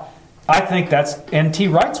 Now, I think that's N.T.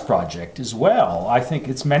 Wright's project as well. I think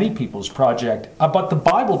it's many people's project, but the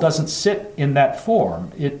Bible doesn't sit in that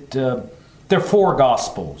form. There are four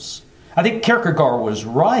Gospels. I think Kierkegaard was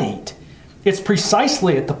right. It's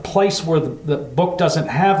precisely at the place where the book doesn't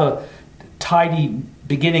have a tidy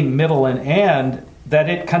beginning, middle, and end that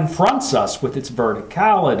it confronts us with its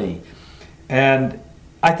verticality. And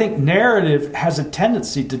I think narrative has a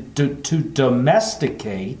tendency to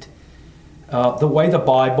domesticate the way the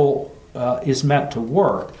Bible is meant to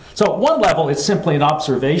work. So at one level, it's simply an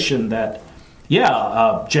observation that,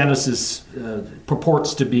 Genesis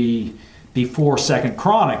purports to be before 2nd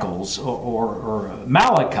Chronicles or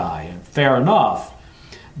Malachi, fair enough.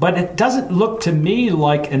 But it doesn't look to me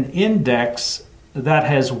like an index that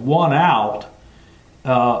has won out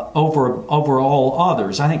over all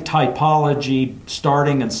others. I think typology,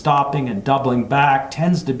 starting and stopping and doubling back,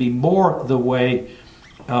 tends to be more the way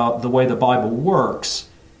the Bible works.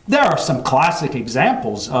 There are some classic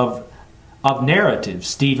examples of narrative,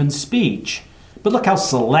 Stephen's speech, but look how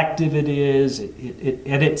selective it is.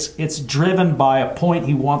 It's driven by a point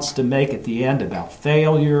he wants to make at the end about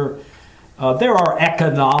failure. There are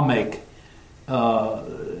economic,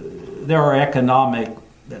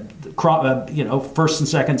 First and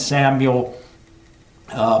Second Samuel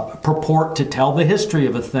purport to tell the history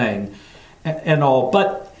of a thing and all.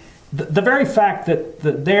 But the very fact that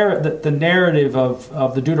the narrative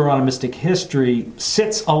of the Deuteronomistic history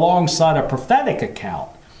sits alongside a prophetic account,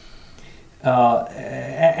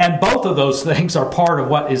 and both of those things are part of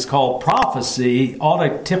what is called prophecy, ought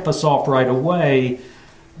to tip us off right away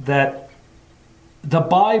that the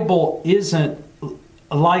Bible isn't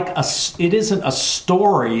a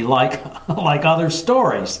story like other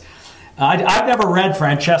stories. I've never read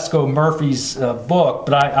Francesco Murphy's book,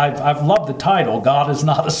 but I've loved the title, God is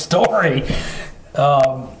Not a Story.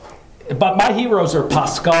 But my heroes are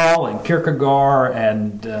Pascal and Kierkegaard,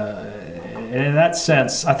 and in that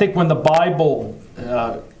sense, I think when the Bible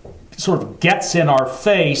sort of gets in our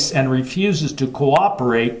face and refuses to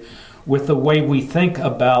cooperate with the way we think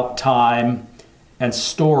about time and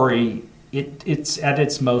story, it's at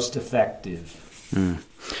its most effective.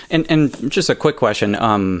 And just a quick question.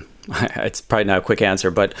 It's probably not a quick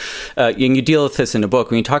answer, but you deal with this in the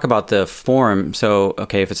book when you talk about the form. So,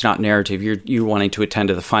 okay, if it's not narrative, you're wanting to attend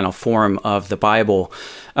to the final form of the Bible.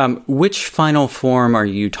 Which final form are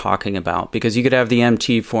you talking about? Because you could have the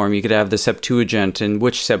MT form, you could have the Septuagint, and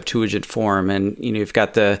which Septuagint form, and you've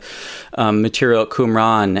got the material at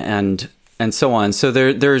Qumran and so on. So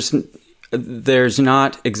there's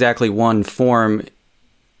not exactly one form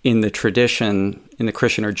in the tradition, in the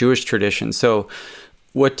Christian or Jewish tradition. So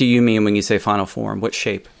what do you mean when you say final form? What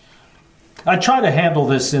shape? I try to handle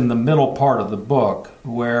this in the middle part of the book,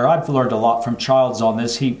 where I've learned a lot from Childs on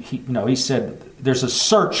this. He said there's a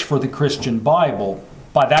search for the Christian Bible.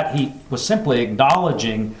 By that he was simply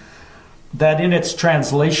acknowledging that in its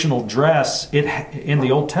translational dress, in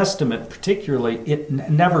the Old Testament particularly, it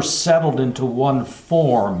never settled into one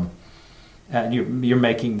form. And you're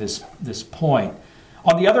making this point.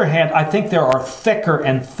 On the other hand, I think there are thicker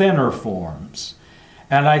and thinner forms.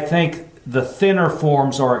 And I think the thinner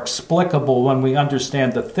forms are explicable when we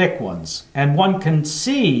understand the thick ones. And one can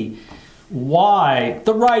see why.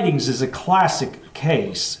 The writings is a classic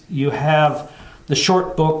case. You have the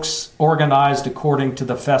short books organized according to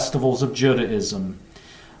the festivals of Judaism.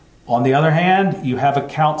 On the other hand, you have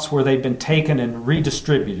accounts where they've been taken and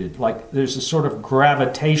redistributed. Like there's a sort of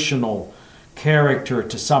gravitational character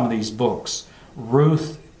to some of these books.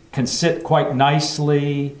 Ruth can sit quite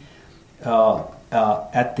nicely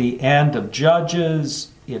at the end of Judges.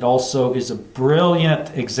 It also is a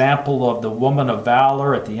brilliant example of the woman of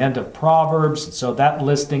valor at the end of Proverbs, so that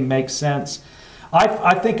listing makes sense.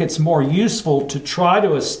 I think it's more useful to try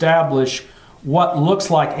to establish what looks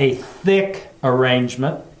like a thick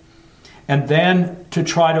arrangement, and then to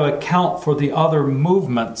try to account for the other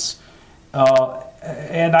movements.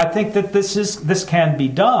 And I think that this can be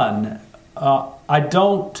done.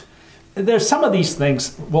 There's some of these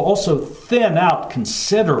things will also thin out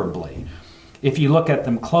considerably if you look at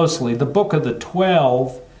them closely. The Book of the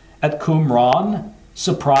 12 at Qumran,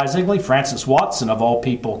 surprisingly, Francis Watson, of all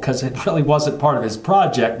people, because it really wasn't part of his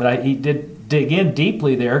project, but he did dig in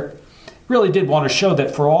deeply there, really did want to show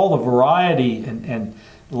that for all the variety and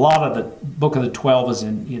a lot of the Book of the 12 is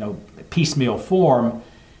in piecemeal form,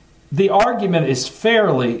 the argument is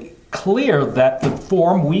fairly clear that the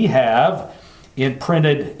form we have in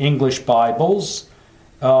printed English Bibles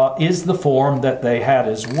is the form that they had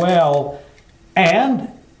as well. And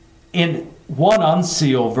in one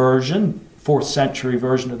unsealed version, 4th century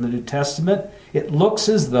version of the New Testament, it looks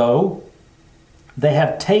as though they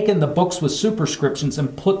have taken the books with superscriptions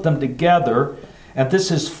and put them together, and this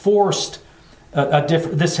has forced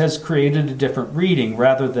this has created a different reading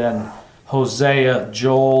rather than Hosea,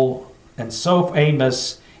 Joel, and so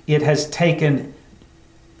Amos. It has taken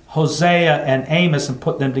Hosea and Amos and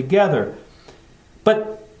put them together.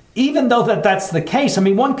 But even though that's the case, I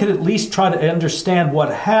mean, one could at least try to understand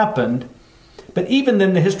what happened. But even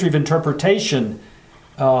in the history of interpretation,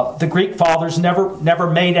 the Greek fathers never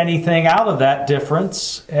made anything out of that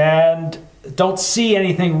difference and don't see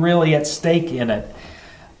anything really at stake in it.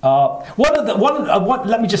 Let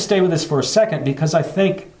me just stay with this for a second, because I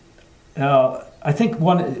think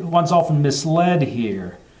one's often misled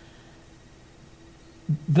here.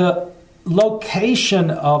 The location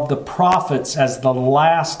of the prophets as the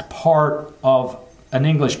last part of an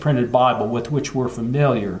English printed Bible with which we're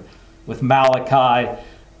familiar, with Malachi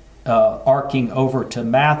arcing over to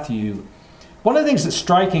Matthew. One of the things that's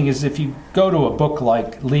striking is if you go to a book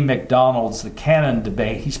like Lee MacDonald's The Canon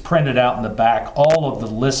Debate, he's printed out in the back all of the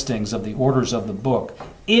listings of the orders of the book.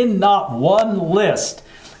 In not one list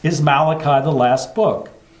is Malachi the last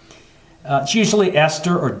book. It's usually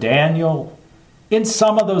Esther or Daniel. In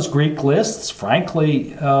some of those Greek lists,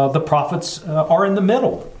 frankly, the prophets are in the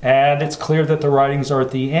middle, and it's clear that the writings are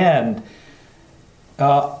at the end.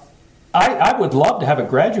 I would love to have a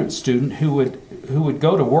graduate student who would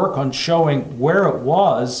go to work on showing where it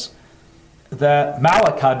was that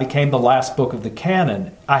Malachi became the last book of the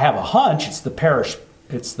canon. I have a hunch it's the Paris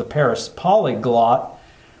Polyglot,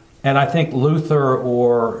 and I think Luther,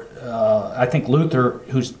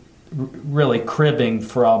 who's really cribbing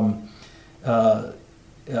from that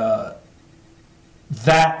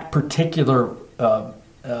particular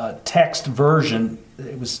text version.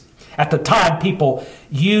 It was at the time people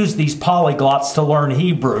used these polyglots to learn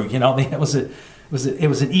Hebrew. It was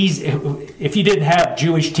an easy. If you didn't have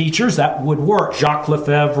Jewish teachers, that would work. Jacques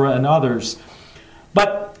Lefebvre and others.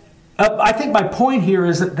 But I think my point here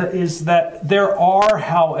is that there are,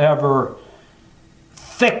 however,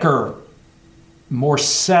 thicker, more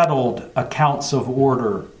settled accounts of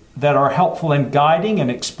order that are helpful in guiding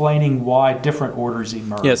and explaining why different orders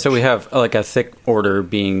emerge. Yeah, so we have like a thick order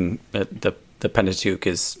being the Pentateuch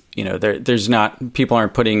is, there's not, people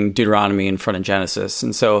aren't putting Deuteronomy in front of Genesis.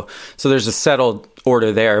 And so there's a settled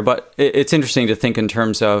order there. But it's interesting to think in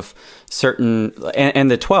terms of certain,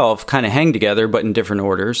 and the 12 kind of hang together, but in different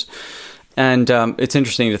orders. And it's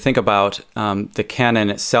interesting to think about the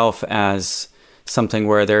canon itself as something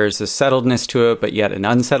where there's a settledness to it, but yet an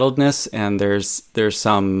unsettledness, and there's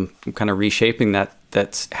some kind of reshaping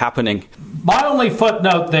that's happening. My only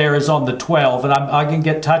footnote there is on the 12, and I can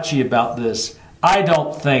get touchy about this. I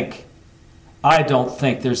don't think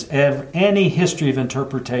there's ever any history of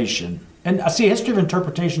interpretation. And I see history of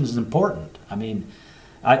interpretation is important. I mean,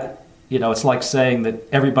 it's like saying that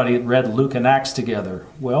everybody read Luke and Acts together.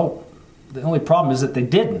 Well, the only problem is that they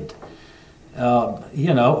didn't.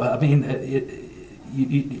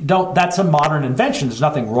 You don't. That's a modern invention. There's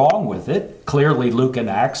nothing wrong with it. Clearly, Luke and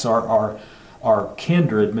Acts are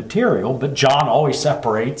kindred material, but John always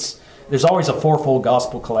separates. There's always a fourfold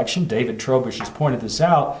gospel collection. David Trobish has pointed this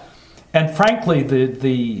out. And frankly,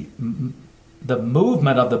 the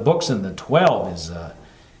movement of the books in the 12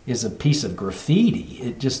 is a piece of graffiti.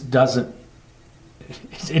 It just doesn't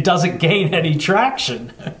gain any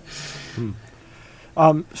traction.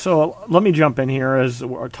 So let me jump in here as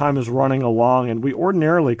our time is running along, and we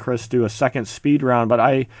ordinarily, Chris, do a second speed round, but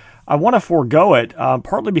I want to forego it,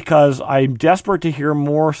 partly because I'm desperate to hear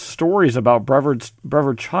more stories about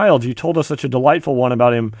Brevard Childs. You told us such a delightful one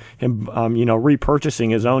about him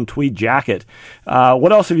repurchasing his own tweed jacket.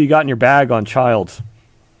 What else have you got in your bag on Childs?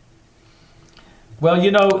 Well,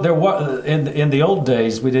 there was in the old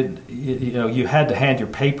days we didn't. You had to hand your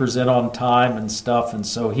papers in on time and stuff, and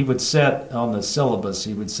so he would set on the syllabus.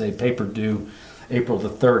 He would say paper due April the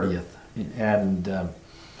 30th, and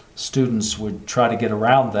students would try to get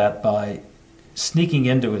around that by sneaking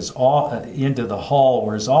into into the hall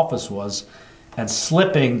where his office was, and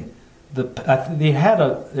slipping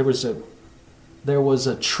there was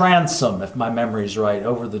a transom, if my memory's right,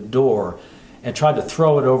 over the door, and tried to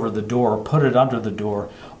throw it over the door, put it under the door,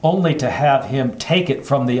 only to have him take it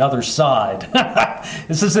from the other side.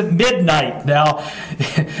 This is at midnight now.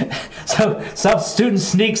 So some student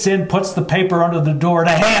sneaks in, puts the paper under the door, and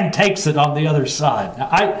a hand takes it on the other side. Now,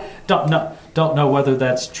 I don't know whether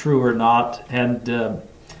that's true or not. And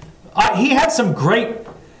he had some great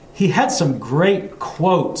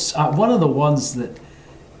quotes. One of the ones that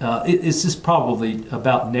this is probably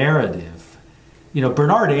about narrative. You know,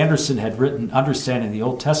 Bernard Anderson had written Understanding the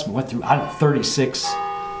Old Testament, went through 36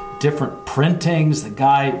 different printings. The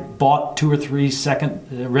guy bought 2 or 3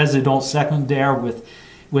 Résidence Secondaire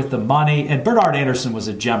with the money. And Bernard Anderson was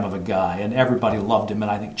a gem of a guy, and everybody loved him,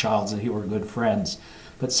 and I think Childs and he were good friends.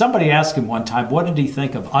 But somebody asked him one time, what did he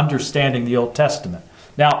think of Understanding the Old Testament?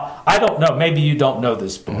 Now, I don't know. Maybe you don't know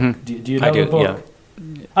this book. Mm-hmm. Do you know the book? Yeah.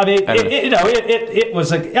 I mean, it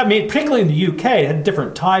was particularly in the UK, it had a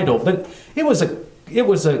different title, but it was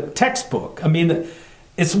a textbook. I mean,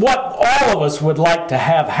 it's what all of us would like to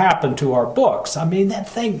have happen to our books. I mean, that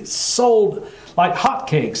thing sold like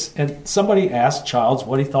hotcakes. And somebody asked Childs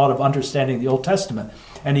what he thought of Understanding the Old Testament,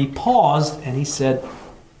 and he paused and he said,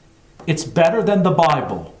 "It's better than the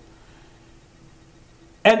Bible."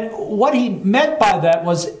 And what he meant by that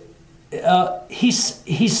was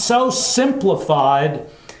he's so simplified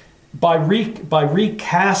by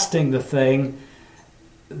recasting the thing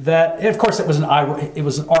that, of course, it was an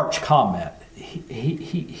arch comment.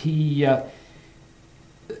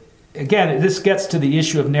 Again, this gets to the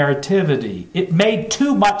issue of narrativity. It made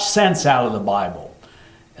too much sense out of the Bible.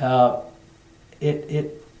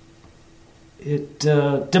 It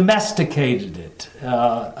domesticated it.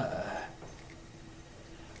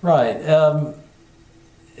 Right.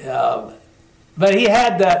 But he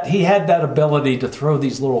had that ability to throw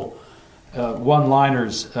these little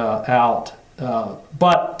one-liners out.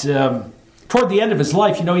 But toward the end of his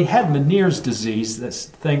life, he had Meniere's disease, this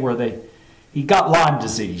thing where he got Lyme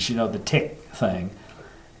disease, the tick thing.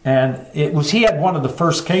 And he had one of the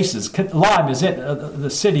first cases. Lyme is the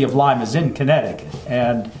city of Lyme is in Connecticut.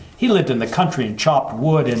 And he lived in the country and chopped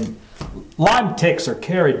wood. And Lyme ticks are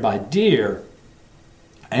carried by deer.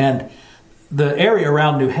 And the area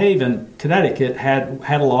around New Haven, Connecticut,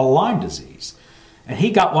 had a lot of Lyme disease. And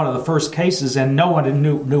he got one of the first cases, and no one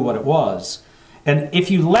knew what it was. And if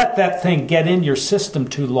you let that thing get in your system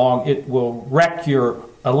too long, it will wreck your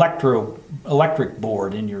electric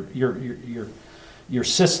board in your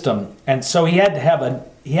system. And so he had to have a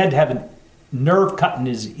nerve cut in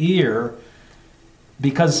his ear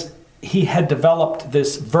because he had developed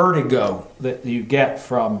this vertigo that you get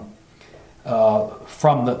from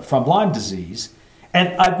Lyme disease.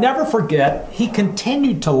 And I'd never forget, he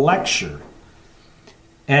continued to lecture,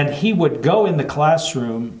 and he would go in the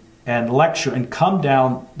classroom and lecture and come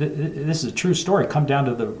down, this is a true story, come down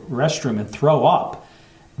to the restroom and throw up.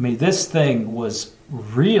 I mean, this thing was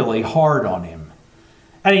really hard on him.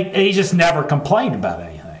 And he just never complained about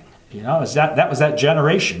anything. That was that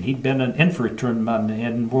generation. He'd been an infantryman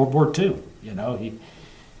in World War II.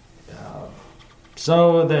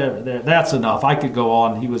 So that's enough. I could go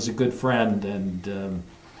on. He was a good friend, and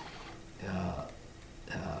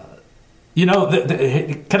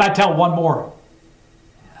can I tell one more?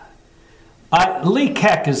 Lee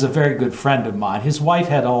Keck is a very good friend of mine. His wife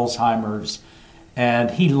had Alzheimer's,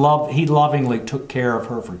 and he lovingly took care of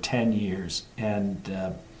her for 10 years. And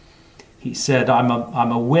he said,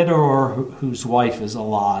 "I'm a widower whose wife is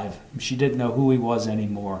alive." She didn't know who he was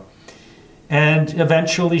anymore. And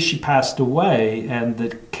eventually she passed away, and the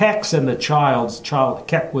Kecks and the Childs,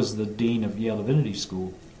 Keck was the dean of Yale Divinity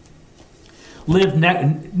School, lived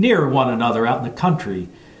near one another out in the country.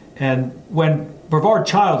 And when Brevard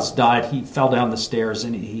Childs died, he fell down the stairs,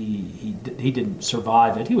 and he didn't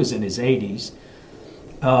survive it. He was in his 80s.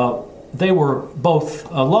 They were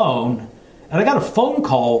both alone, and I got a phone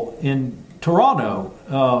call in Toronto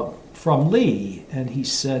from Lee, and he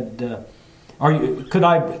said,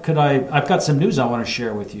 I've got some news I want to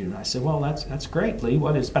share with you. And I said, well, that's great, Lee.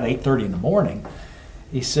 It's about 8:30 in the morning.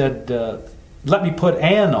 He said, let me put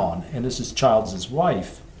Ann on. And this is Childs'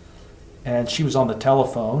 wife. And she was on the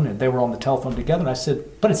telephone, and they were on the telephone together. And I said,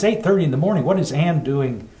 but it's 8:30 in the morning. What is Ann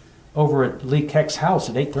doing over at Lee Keck's house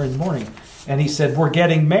at 8:30 in the morning? And he said, we're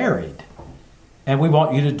getting married, and we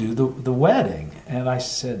want you to do the wedding. And I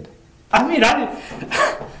said,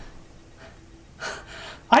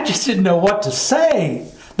 I just didn't know what to say.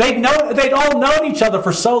 they'd all known each other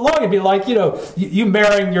for so long. It'd be like, you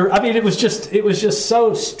marrying your. I mean, it was just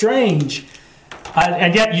so strange,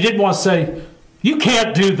 and yet you didn't want to say, you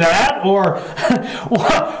can't do that, or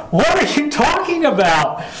what are you talking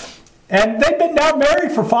about? And they've been now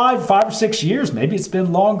married for 5 or 6 years. Maybe it's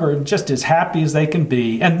been longer, and just as happy as they can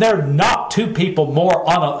be. And they're not two people more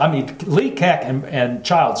Lee Keck and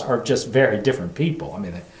Childs are just very different people. I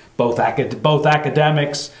mean, both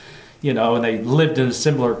academics, and they lived in a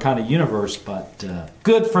similar kind of universe. But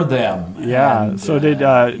good for them. Yeah. And, so did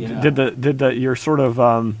your sort of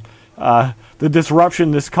the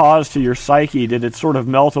disruption this caused to your psyche, did it sort of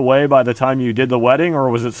melt away by the time you did the wedding, or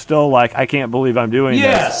was it still like, I can't believe I'm doing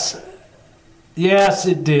this? Yes,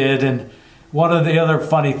 it did. And one of the other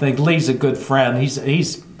funny things, Lee's a good friend.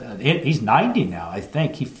 He's 90 now, I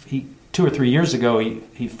think. He 2 or 3 years ago,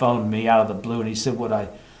 he phoned me out of the blue, and he said, would I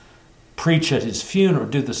preach at his funeral,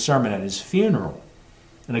 do the sermon at his funeral?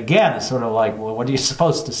 And again, it's sort of like, well, what are you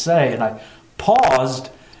supposed to say? And I paused,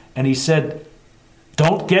 and he said,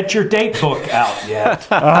 don't get your date book out yet.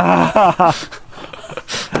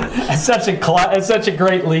 It's such a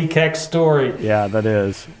great Lee Keck story. Yeah, that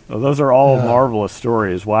is. Well, those are all marvelous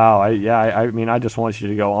stories. Wow. I just want you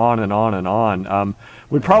to go on and on and on.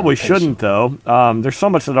 We probably shouldn't, though. There's so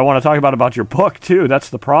much that I want to talk about your book too. That's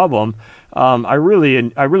the problem. I really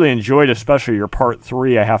enjoyed, especially your part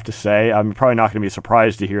 3. I have to say, I'm probably not going to be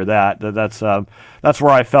surprised to hear that. That's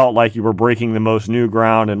where I felt like you were breaking the most new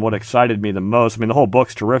ground and what excited me the most. I mean, the whole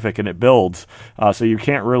book's terrific and it builds, so you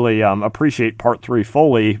can't really appreciate part 3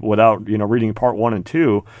 fully without reading part 1 and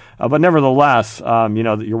 2. But nevertheless,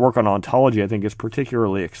 your work on ontology I think is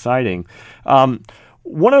particularly exciting.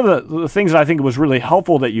 One of the things that I think was really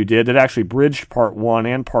helpful that you did that actually bridged part 1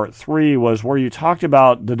 and part 3 was where you talked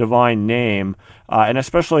about the divine name, and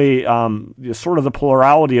especially sort of the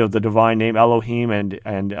plurality of the divine name, Elohim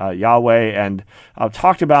and Yahweh, and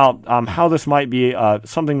talked about how this might be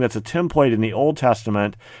something that's a template in the Old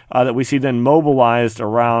Testament that we see then mobilized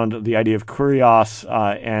around the idea of kurios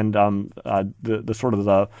and the sort of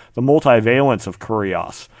the multivalence of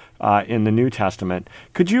kurios. In the New Testament.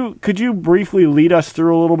 Could you briefly lead us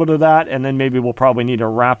through a little bit of that, and then maybe we'll probably need to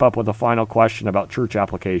wrap up with a final question about church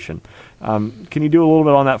application. Can you do a little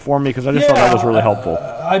bit on that for me? Because I just thought that was really helpful.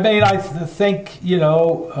 I think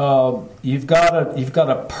you've got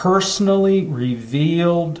a personally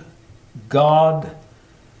revealed God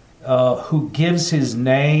who gives His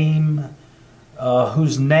name,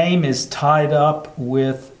 whose name is tied up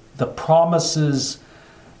with the promises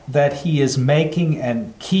that He is making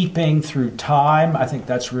and keeping through time. I think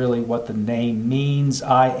that's really what the name means.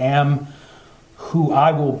 I am who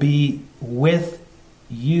I will be with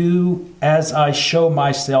you as I show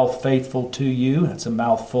myself faithful to you. That's a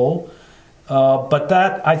mouthful. But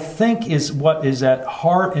that, I think, is what is at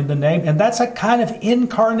heart in the name. And that's a kind of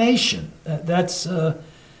incarnation. That's a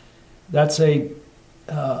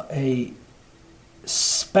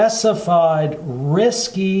specified,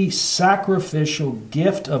 risky, sacrificial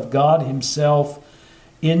gift of God Himself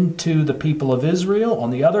into the people of Israel.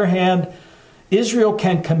 On the other hand, Israel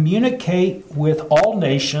can communicate with all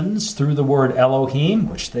nations through the word Elohim,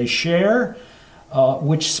 which they share,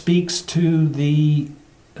 which speaks to the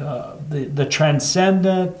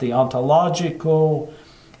transcendent, the ontological,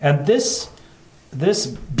 and this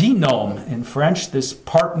binôme in French, this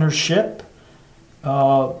partnership,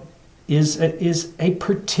 is a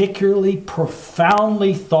particularly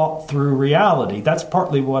profoundly thought through reality. That's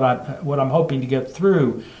partly what I'm hoping to get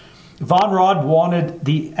through. Von Rad wanted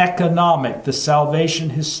the economic, the salvation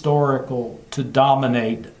historical to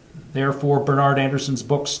dominate. Therefore, Bernard Anderson's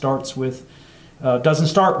book doesn't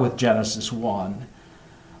start with Genesis 1.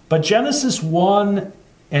 But Genesis 1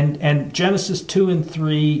 and Genesis 2 and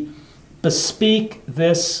 3 bespeak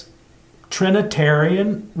this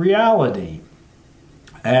Trinitarian reality.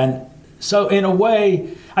 And so in a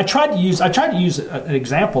way, I tried to use an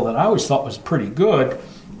example that I always thought was pretty good,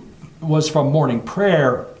 was from morning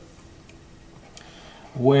prayer,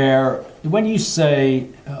 where when you say,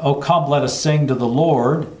 "Oh, come, let us sing to the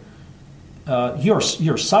Lord," you're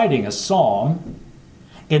citing a psalm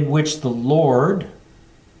in which the Lord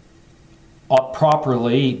ought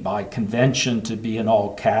properly, by convention, to be in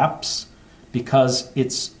all caps, because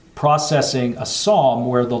it's processing a psalm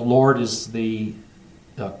where the Lord is the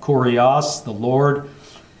kurios, the Lord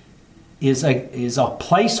is a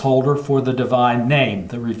placeholder for the divine name,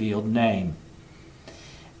 the revealed name.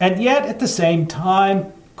 And yet, at the same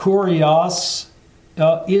time, kurios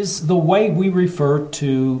is the way we refer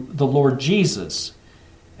to the Lord Jesus.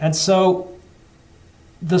 And so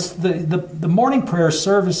the morning prayer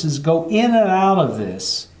services go in and out of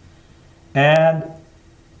this. And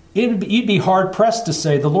you'd be hard pressed to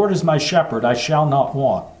say, "The Lord is my shepherd; I shall not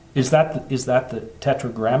want." Is that the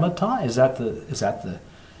Tetragrammaton? Is that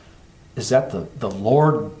the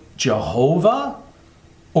Lord Jehovah,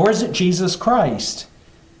 or is it Jesus Christ,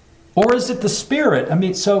 or is it the Spirit? I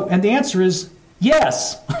mean, and the answer is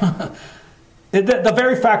yes. The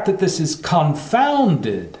very fact that this is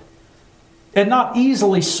confounded and not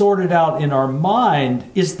easily sorted out in our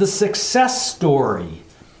mind is the success story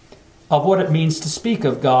of what it means to speak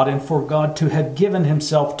of God and for God to have given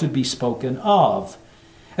himself to be spoken of.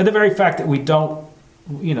 And the very fact that we don't,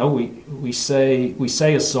 we say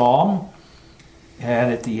a psalm,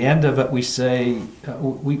 and at the end of it we say,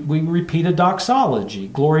 we repeat a doxology.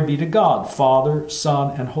 Glory be to God, Father,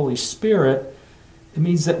 Son, and Holy Spirit. It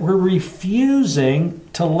means that we're refusing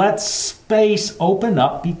to let space open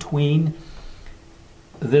up between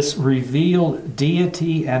this revealed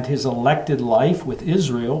deity and his elected life with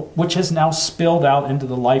Israel, which has now spilled out into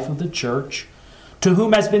the life of the church, to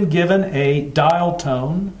whom has been given a dial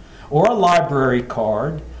tone or a library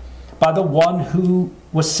card by the one who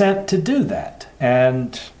was sent to do that.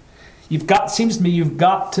 And you've got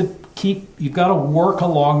to work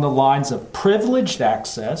along the lines of privileged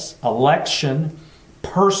access, election,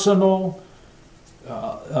 personal,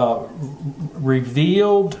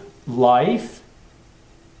 revealed life,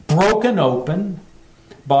 broken open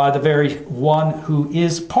by the very one who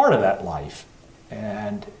is part of that life.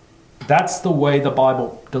 And that's the way the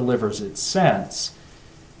Bible delivers its sense.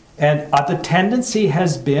 And the tendency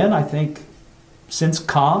has been, I think, since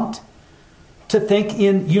Kant, to think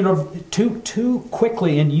too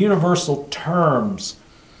quickly in universal terms,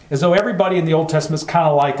 as though everybody in the Old Testament is kind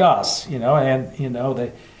of like us,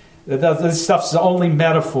 this stuff's only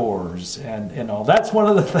metaphors and all. That's one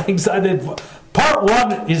of the things I did. Part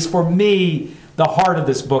one is, for me, the heart of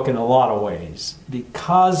this book in a lot of ways,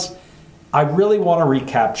 because I really want to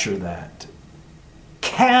recapture that.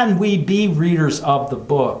 Can we be readers of the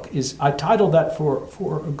book? I titled that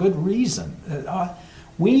for a good reason.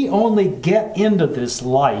 We only get into this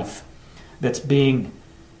life that's being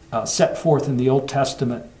set forth in the Old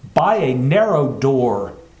Testament by a narrow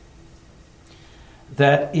door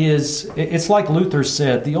that is, it's like Luther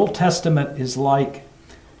said, the Old Testament is like,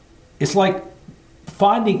 it's like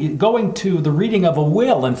going to the reading of a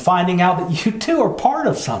will and finding out that you too are part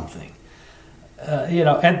of something.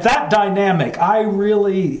 And that dynamic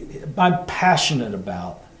I'm passionate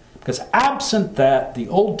about, because absent that, the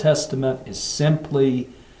Old Testament is simply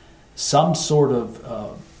some sort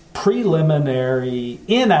of preliminary,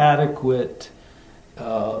 inadequate,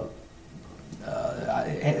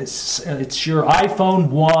 it's your iPhone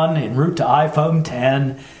 1 en route to iPhone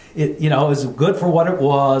 10. It is good for what it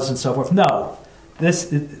was and so forth. No,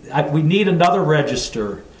 we need another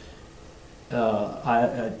register.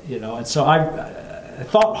 And so I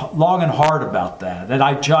thought long and hard about that. And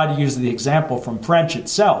I try to use the example from French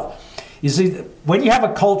itself. You see, when you have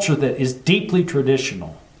a culture that is deeply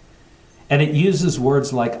traditional, and it uses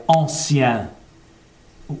words like ancien,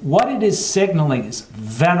 what it is signaling is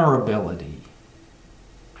venerability,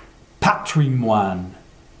 patrimoine,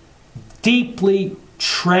 deeply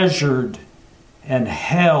treasured and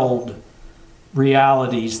held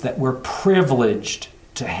realities that we're privileged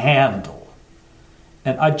to handle.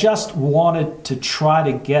 And I just wanted to try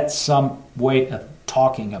to get some way of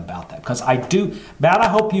talking about that. Because Matt, I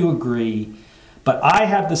hope you agree, but I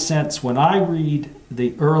have the sense when I read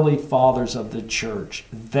the early fathers of the church,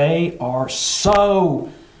 they are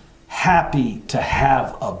so happy to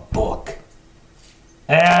have a book.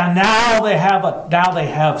 And now they have a book,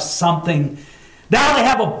 Now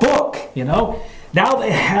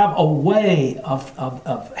they have a way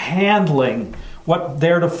of handling what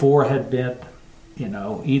theretofore had been,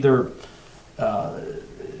 either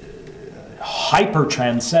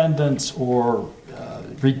hyper-transcendence or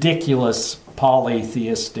ridiculous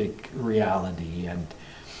polytheistic reality. And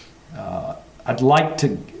I'd like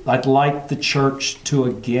the church to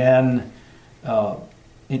again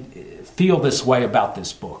feel this way about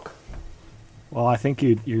this book. Well, I think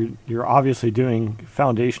you're obviously doing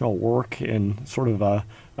foundational work in sort of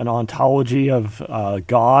an ontology of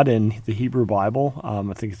God and the Hebrew Bible. I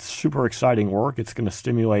think it's super exciting work. It's going to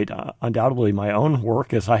stimulate undoubtedly my own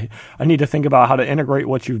work, as I need to think about how to integrate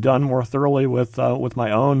what you've done more thoroughly with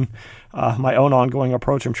my own ongoing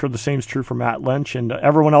approach. I'm sure the same is true for Matt Lynch, and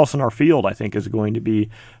everyone else in our field, I think, is going to be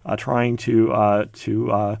trying to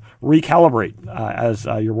recalibrate as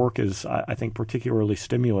your work is, I think, particularly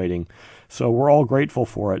stimulating. So we're all grateful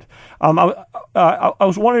for it. I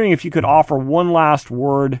was wondering if you could offer one last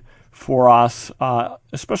word for us,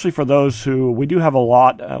 especially for those who, we do have a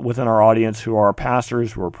lot within our audience who are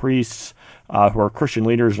pastors, who are priests, who are Christian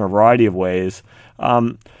leaders in a variety of ways.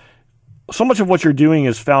 So much of what you're doing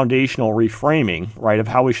is foundational reframing, right, of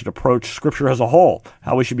how we should approach Scripture as a whole,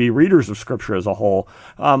 how we should be readers of Scripture as a whole.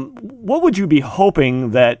 What would you be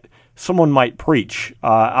hoping that someone might preach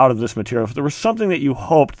out of this material? If there was something that you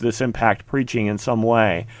hoped this impact preaching in some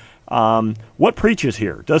way, what preaches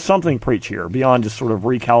here? Does something preach here beyond just sort of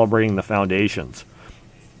recalibrating the foundations?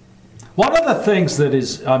 One of the things that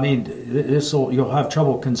is, you'll have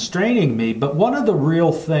trouble constraining me, but one of the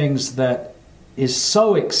real things that is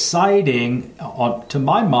so exciting, to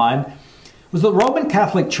my mind, was the Roman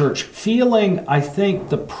Catholic Church feeling, I think,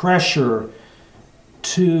 the pressure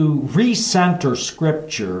to recenter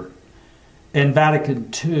Scripture in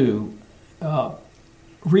Vatican II,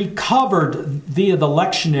 recovered via the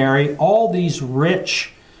lectionary all these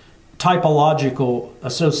rich typological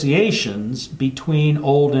associations between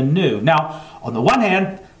old and new. Now, on the one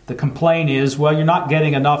hand, the complaint is, well, you're not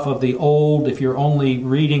getting enough of the old if you're only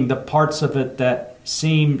reading the parts of it that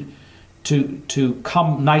seem to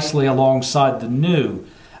come nicely alongside the new.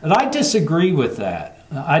 And I disagree with that.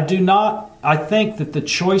 I think that the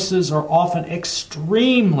choices are often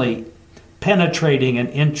extremely penetrating and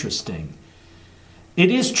interesting. It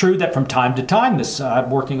is true that from time to time, I'm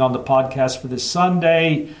working on the podcast for this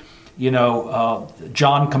Sunday,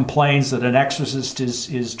 John complains that an exorcist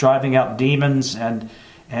is driving out demons,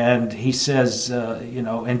 and he says,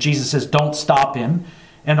 and Jesus says, don't stop him.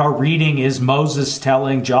 And our reading is Moses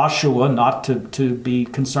telling Joshua not to be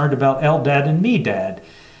concerned about Eldad and Medad.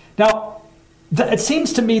 Now, it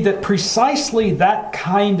seems to me that precisely that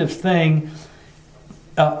kind of thing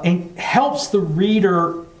helps the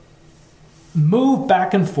reader move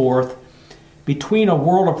back and forth between a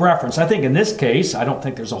world of reference. I think in this case, I don't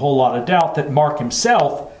think there's a whole lot of doubt that Mark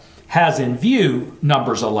himself has in view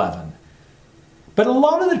Numbers 11. But a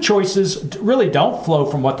lot of the choices really don't flow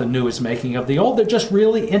from what the new is making of the old. They're just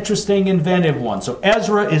really interesting, inventive ones. So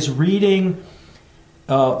Ezra is reading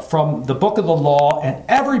from the book of the law, and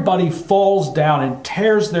everybody falls down and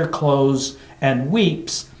tears their clothes and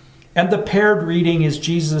weeps. And the paired reading is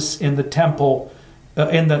Jesus in the temple,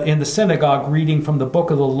 in the synagogue, reading from the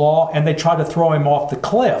book of the law, and they try to throw him off the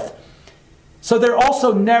cliff. So they're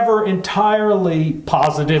also never entirely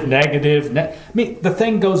positive, negative. The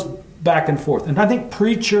thing goes back and forth. And I think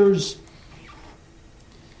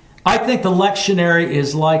I think the lectionary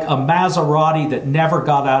is like a Maserati that never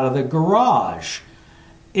got out of the garage.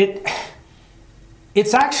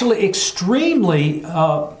 It's actually extremely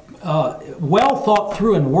well thought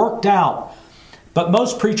through and worked out. But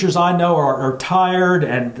most preachers I know are tired,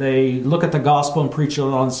 and they look at the gospel and preach it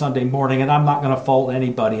on Sunday morning. And I'm not going to fault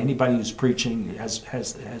anybody. Anybody who's preaching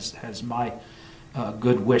has my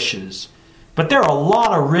good wishes. But there are a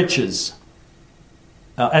lot of riches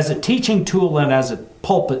as a teaching tool and as a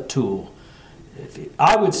pulpit tool.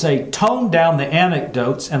 I would say tone down the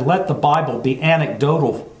anecdotes and let the Bible be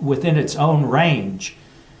anecdotal within its own range.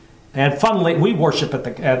 And funnily, we worship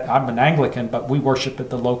I'm an Anglican, but we worship at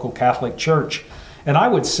the local Catholic church. And I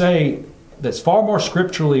would say that's far more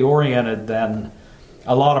scripturally oriented than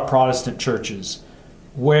a lot of Protestant churches,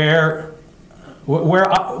 where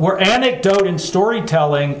anecdote and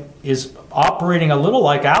storytelling is operating a little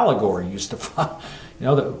like allegory used to.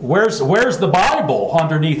 Where's the Bible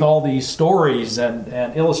underneath all these stories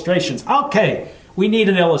and illustrations? Okay, we need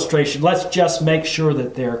an illustration. Let's just make sure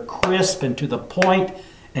that they're crisp and to the point,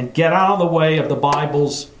 and get out of the way of the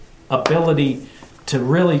Bible's ability to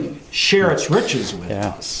really share its riches with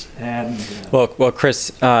us. And well,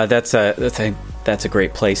 Chris, that's a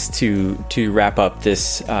great place to wrap up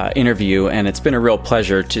this interview, and it's been a real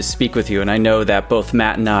pleasure to speak with you. And I know that both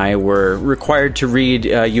Matt and I were required to read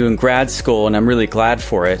you in grad school, and I'm really glad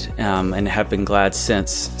for it, and have been glad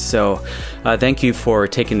since. So thank you for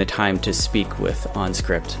taking the time to speak with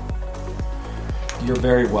OnScript. You're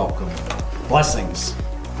very welcome. Blessings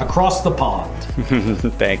across the pond.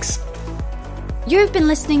 Thanks. You've been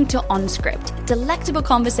listening to OnScript, delectable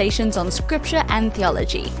conversations on scripture and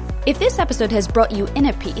theology. If this episode has brought you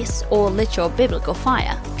inner peace or lit your biblical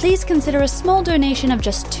fire, please consider a small donation of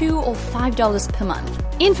just $2 or $5 per month.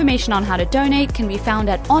 Information on how to donate can be found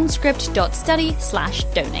at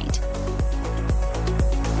onscript.study/donate.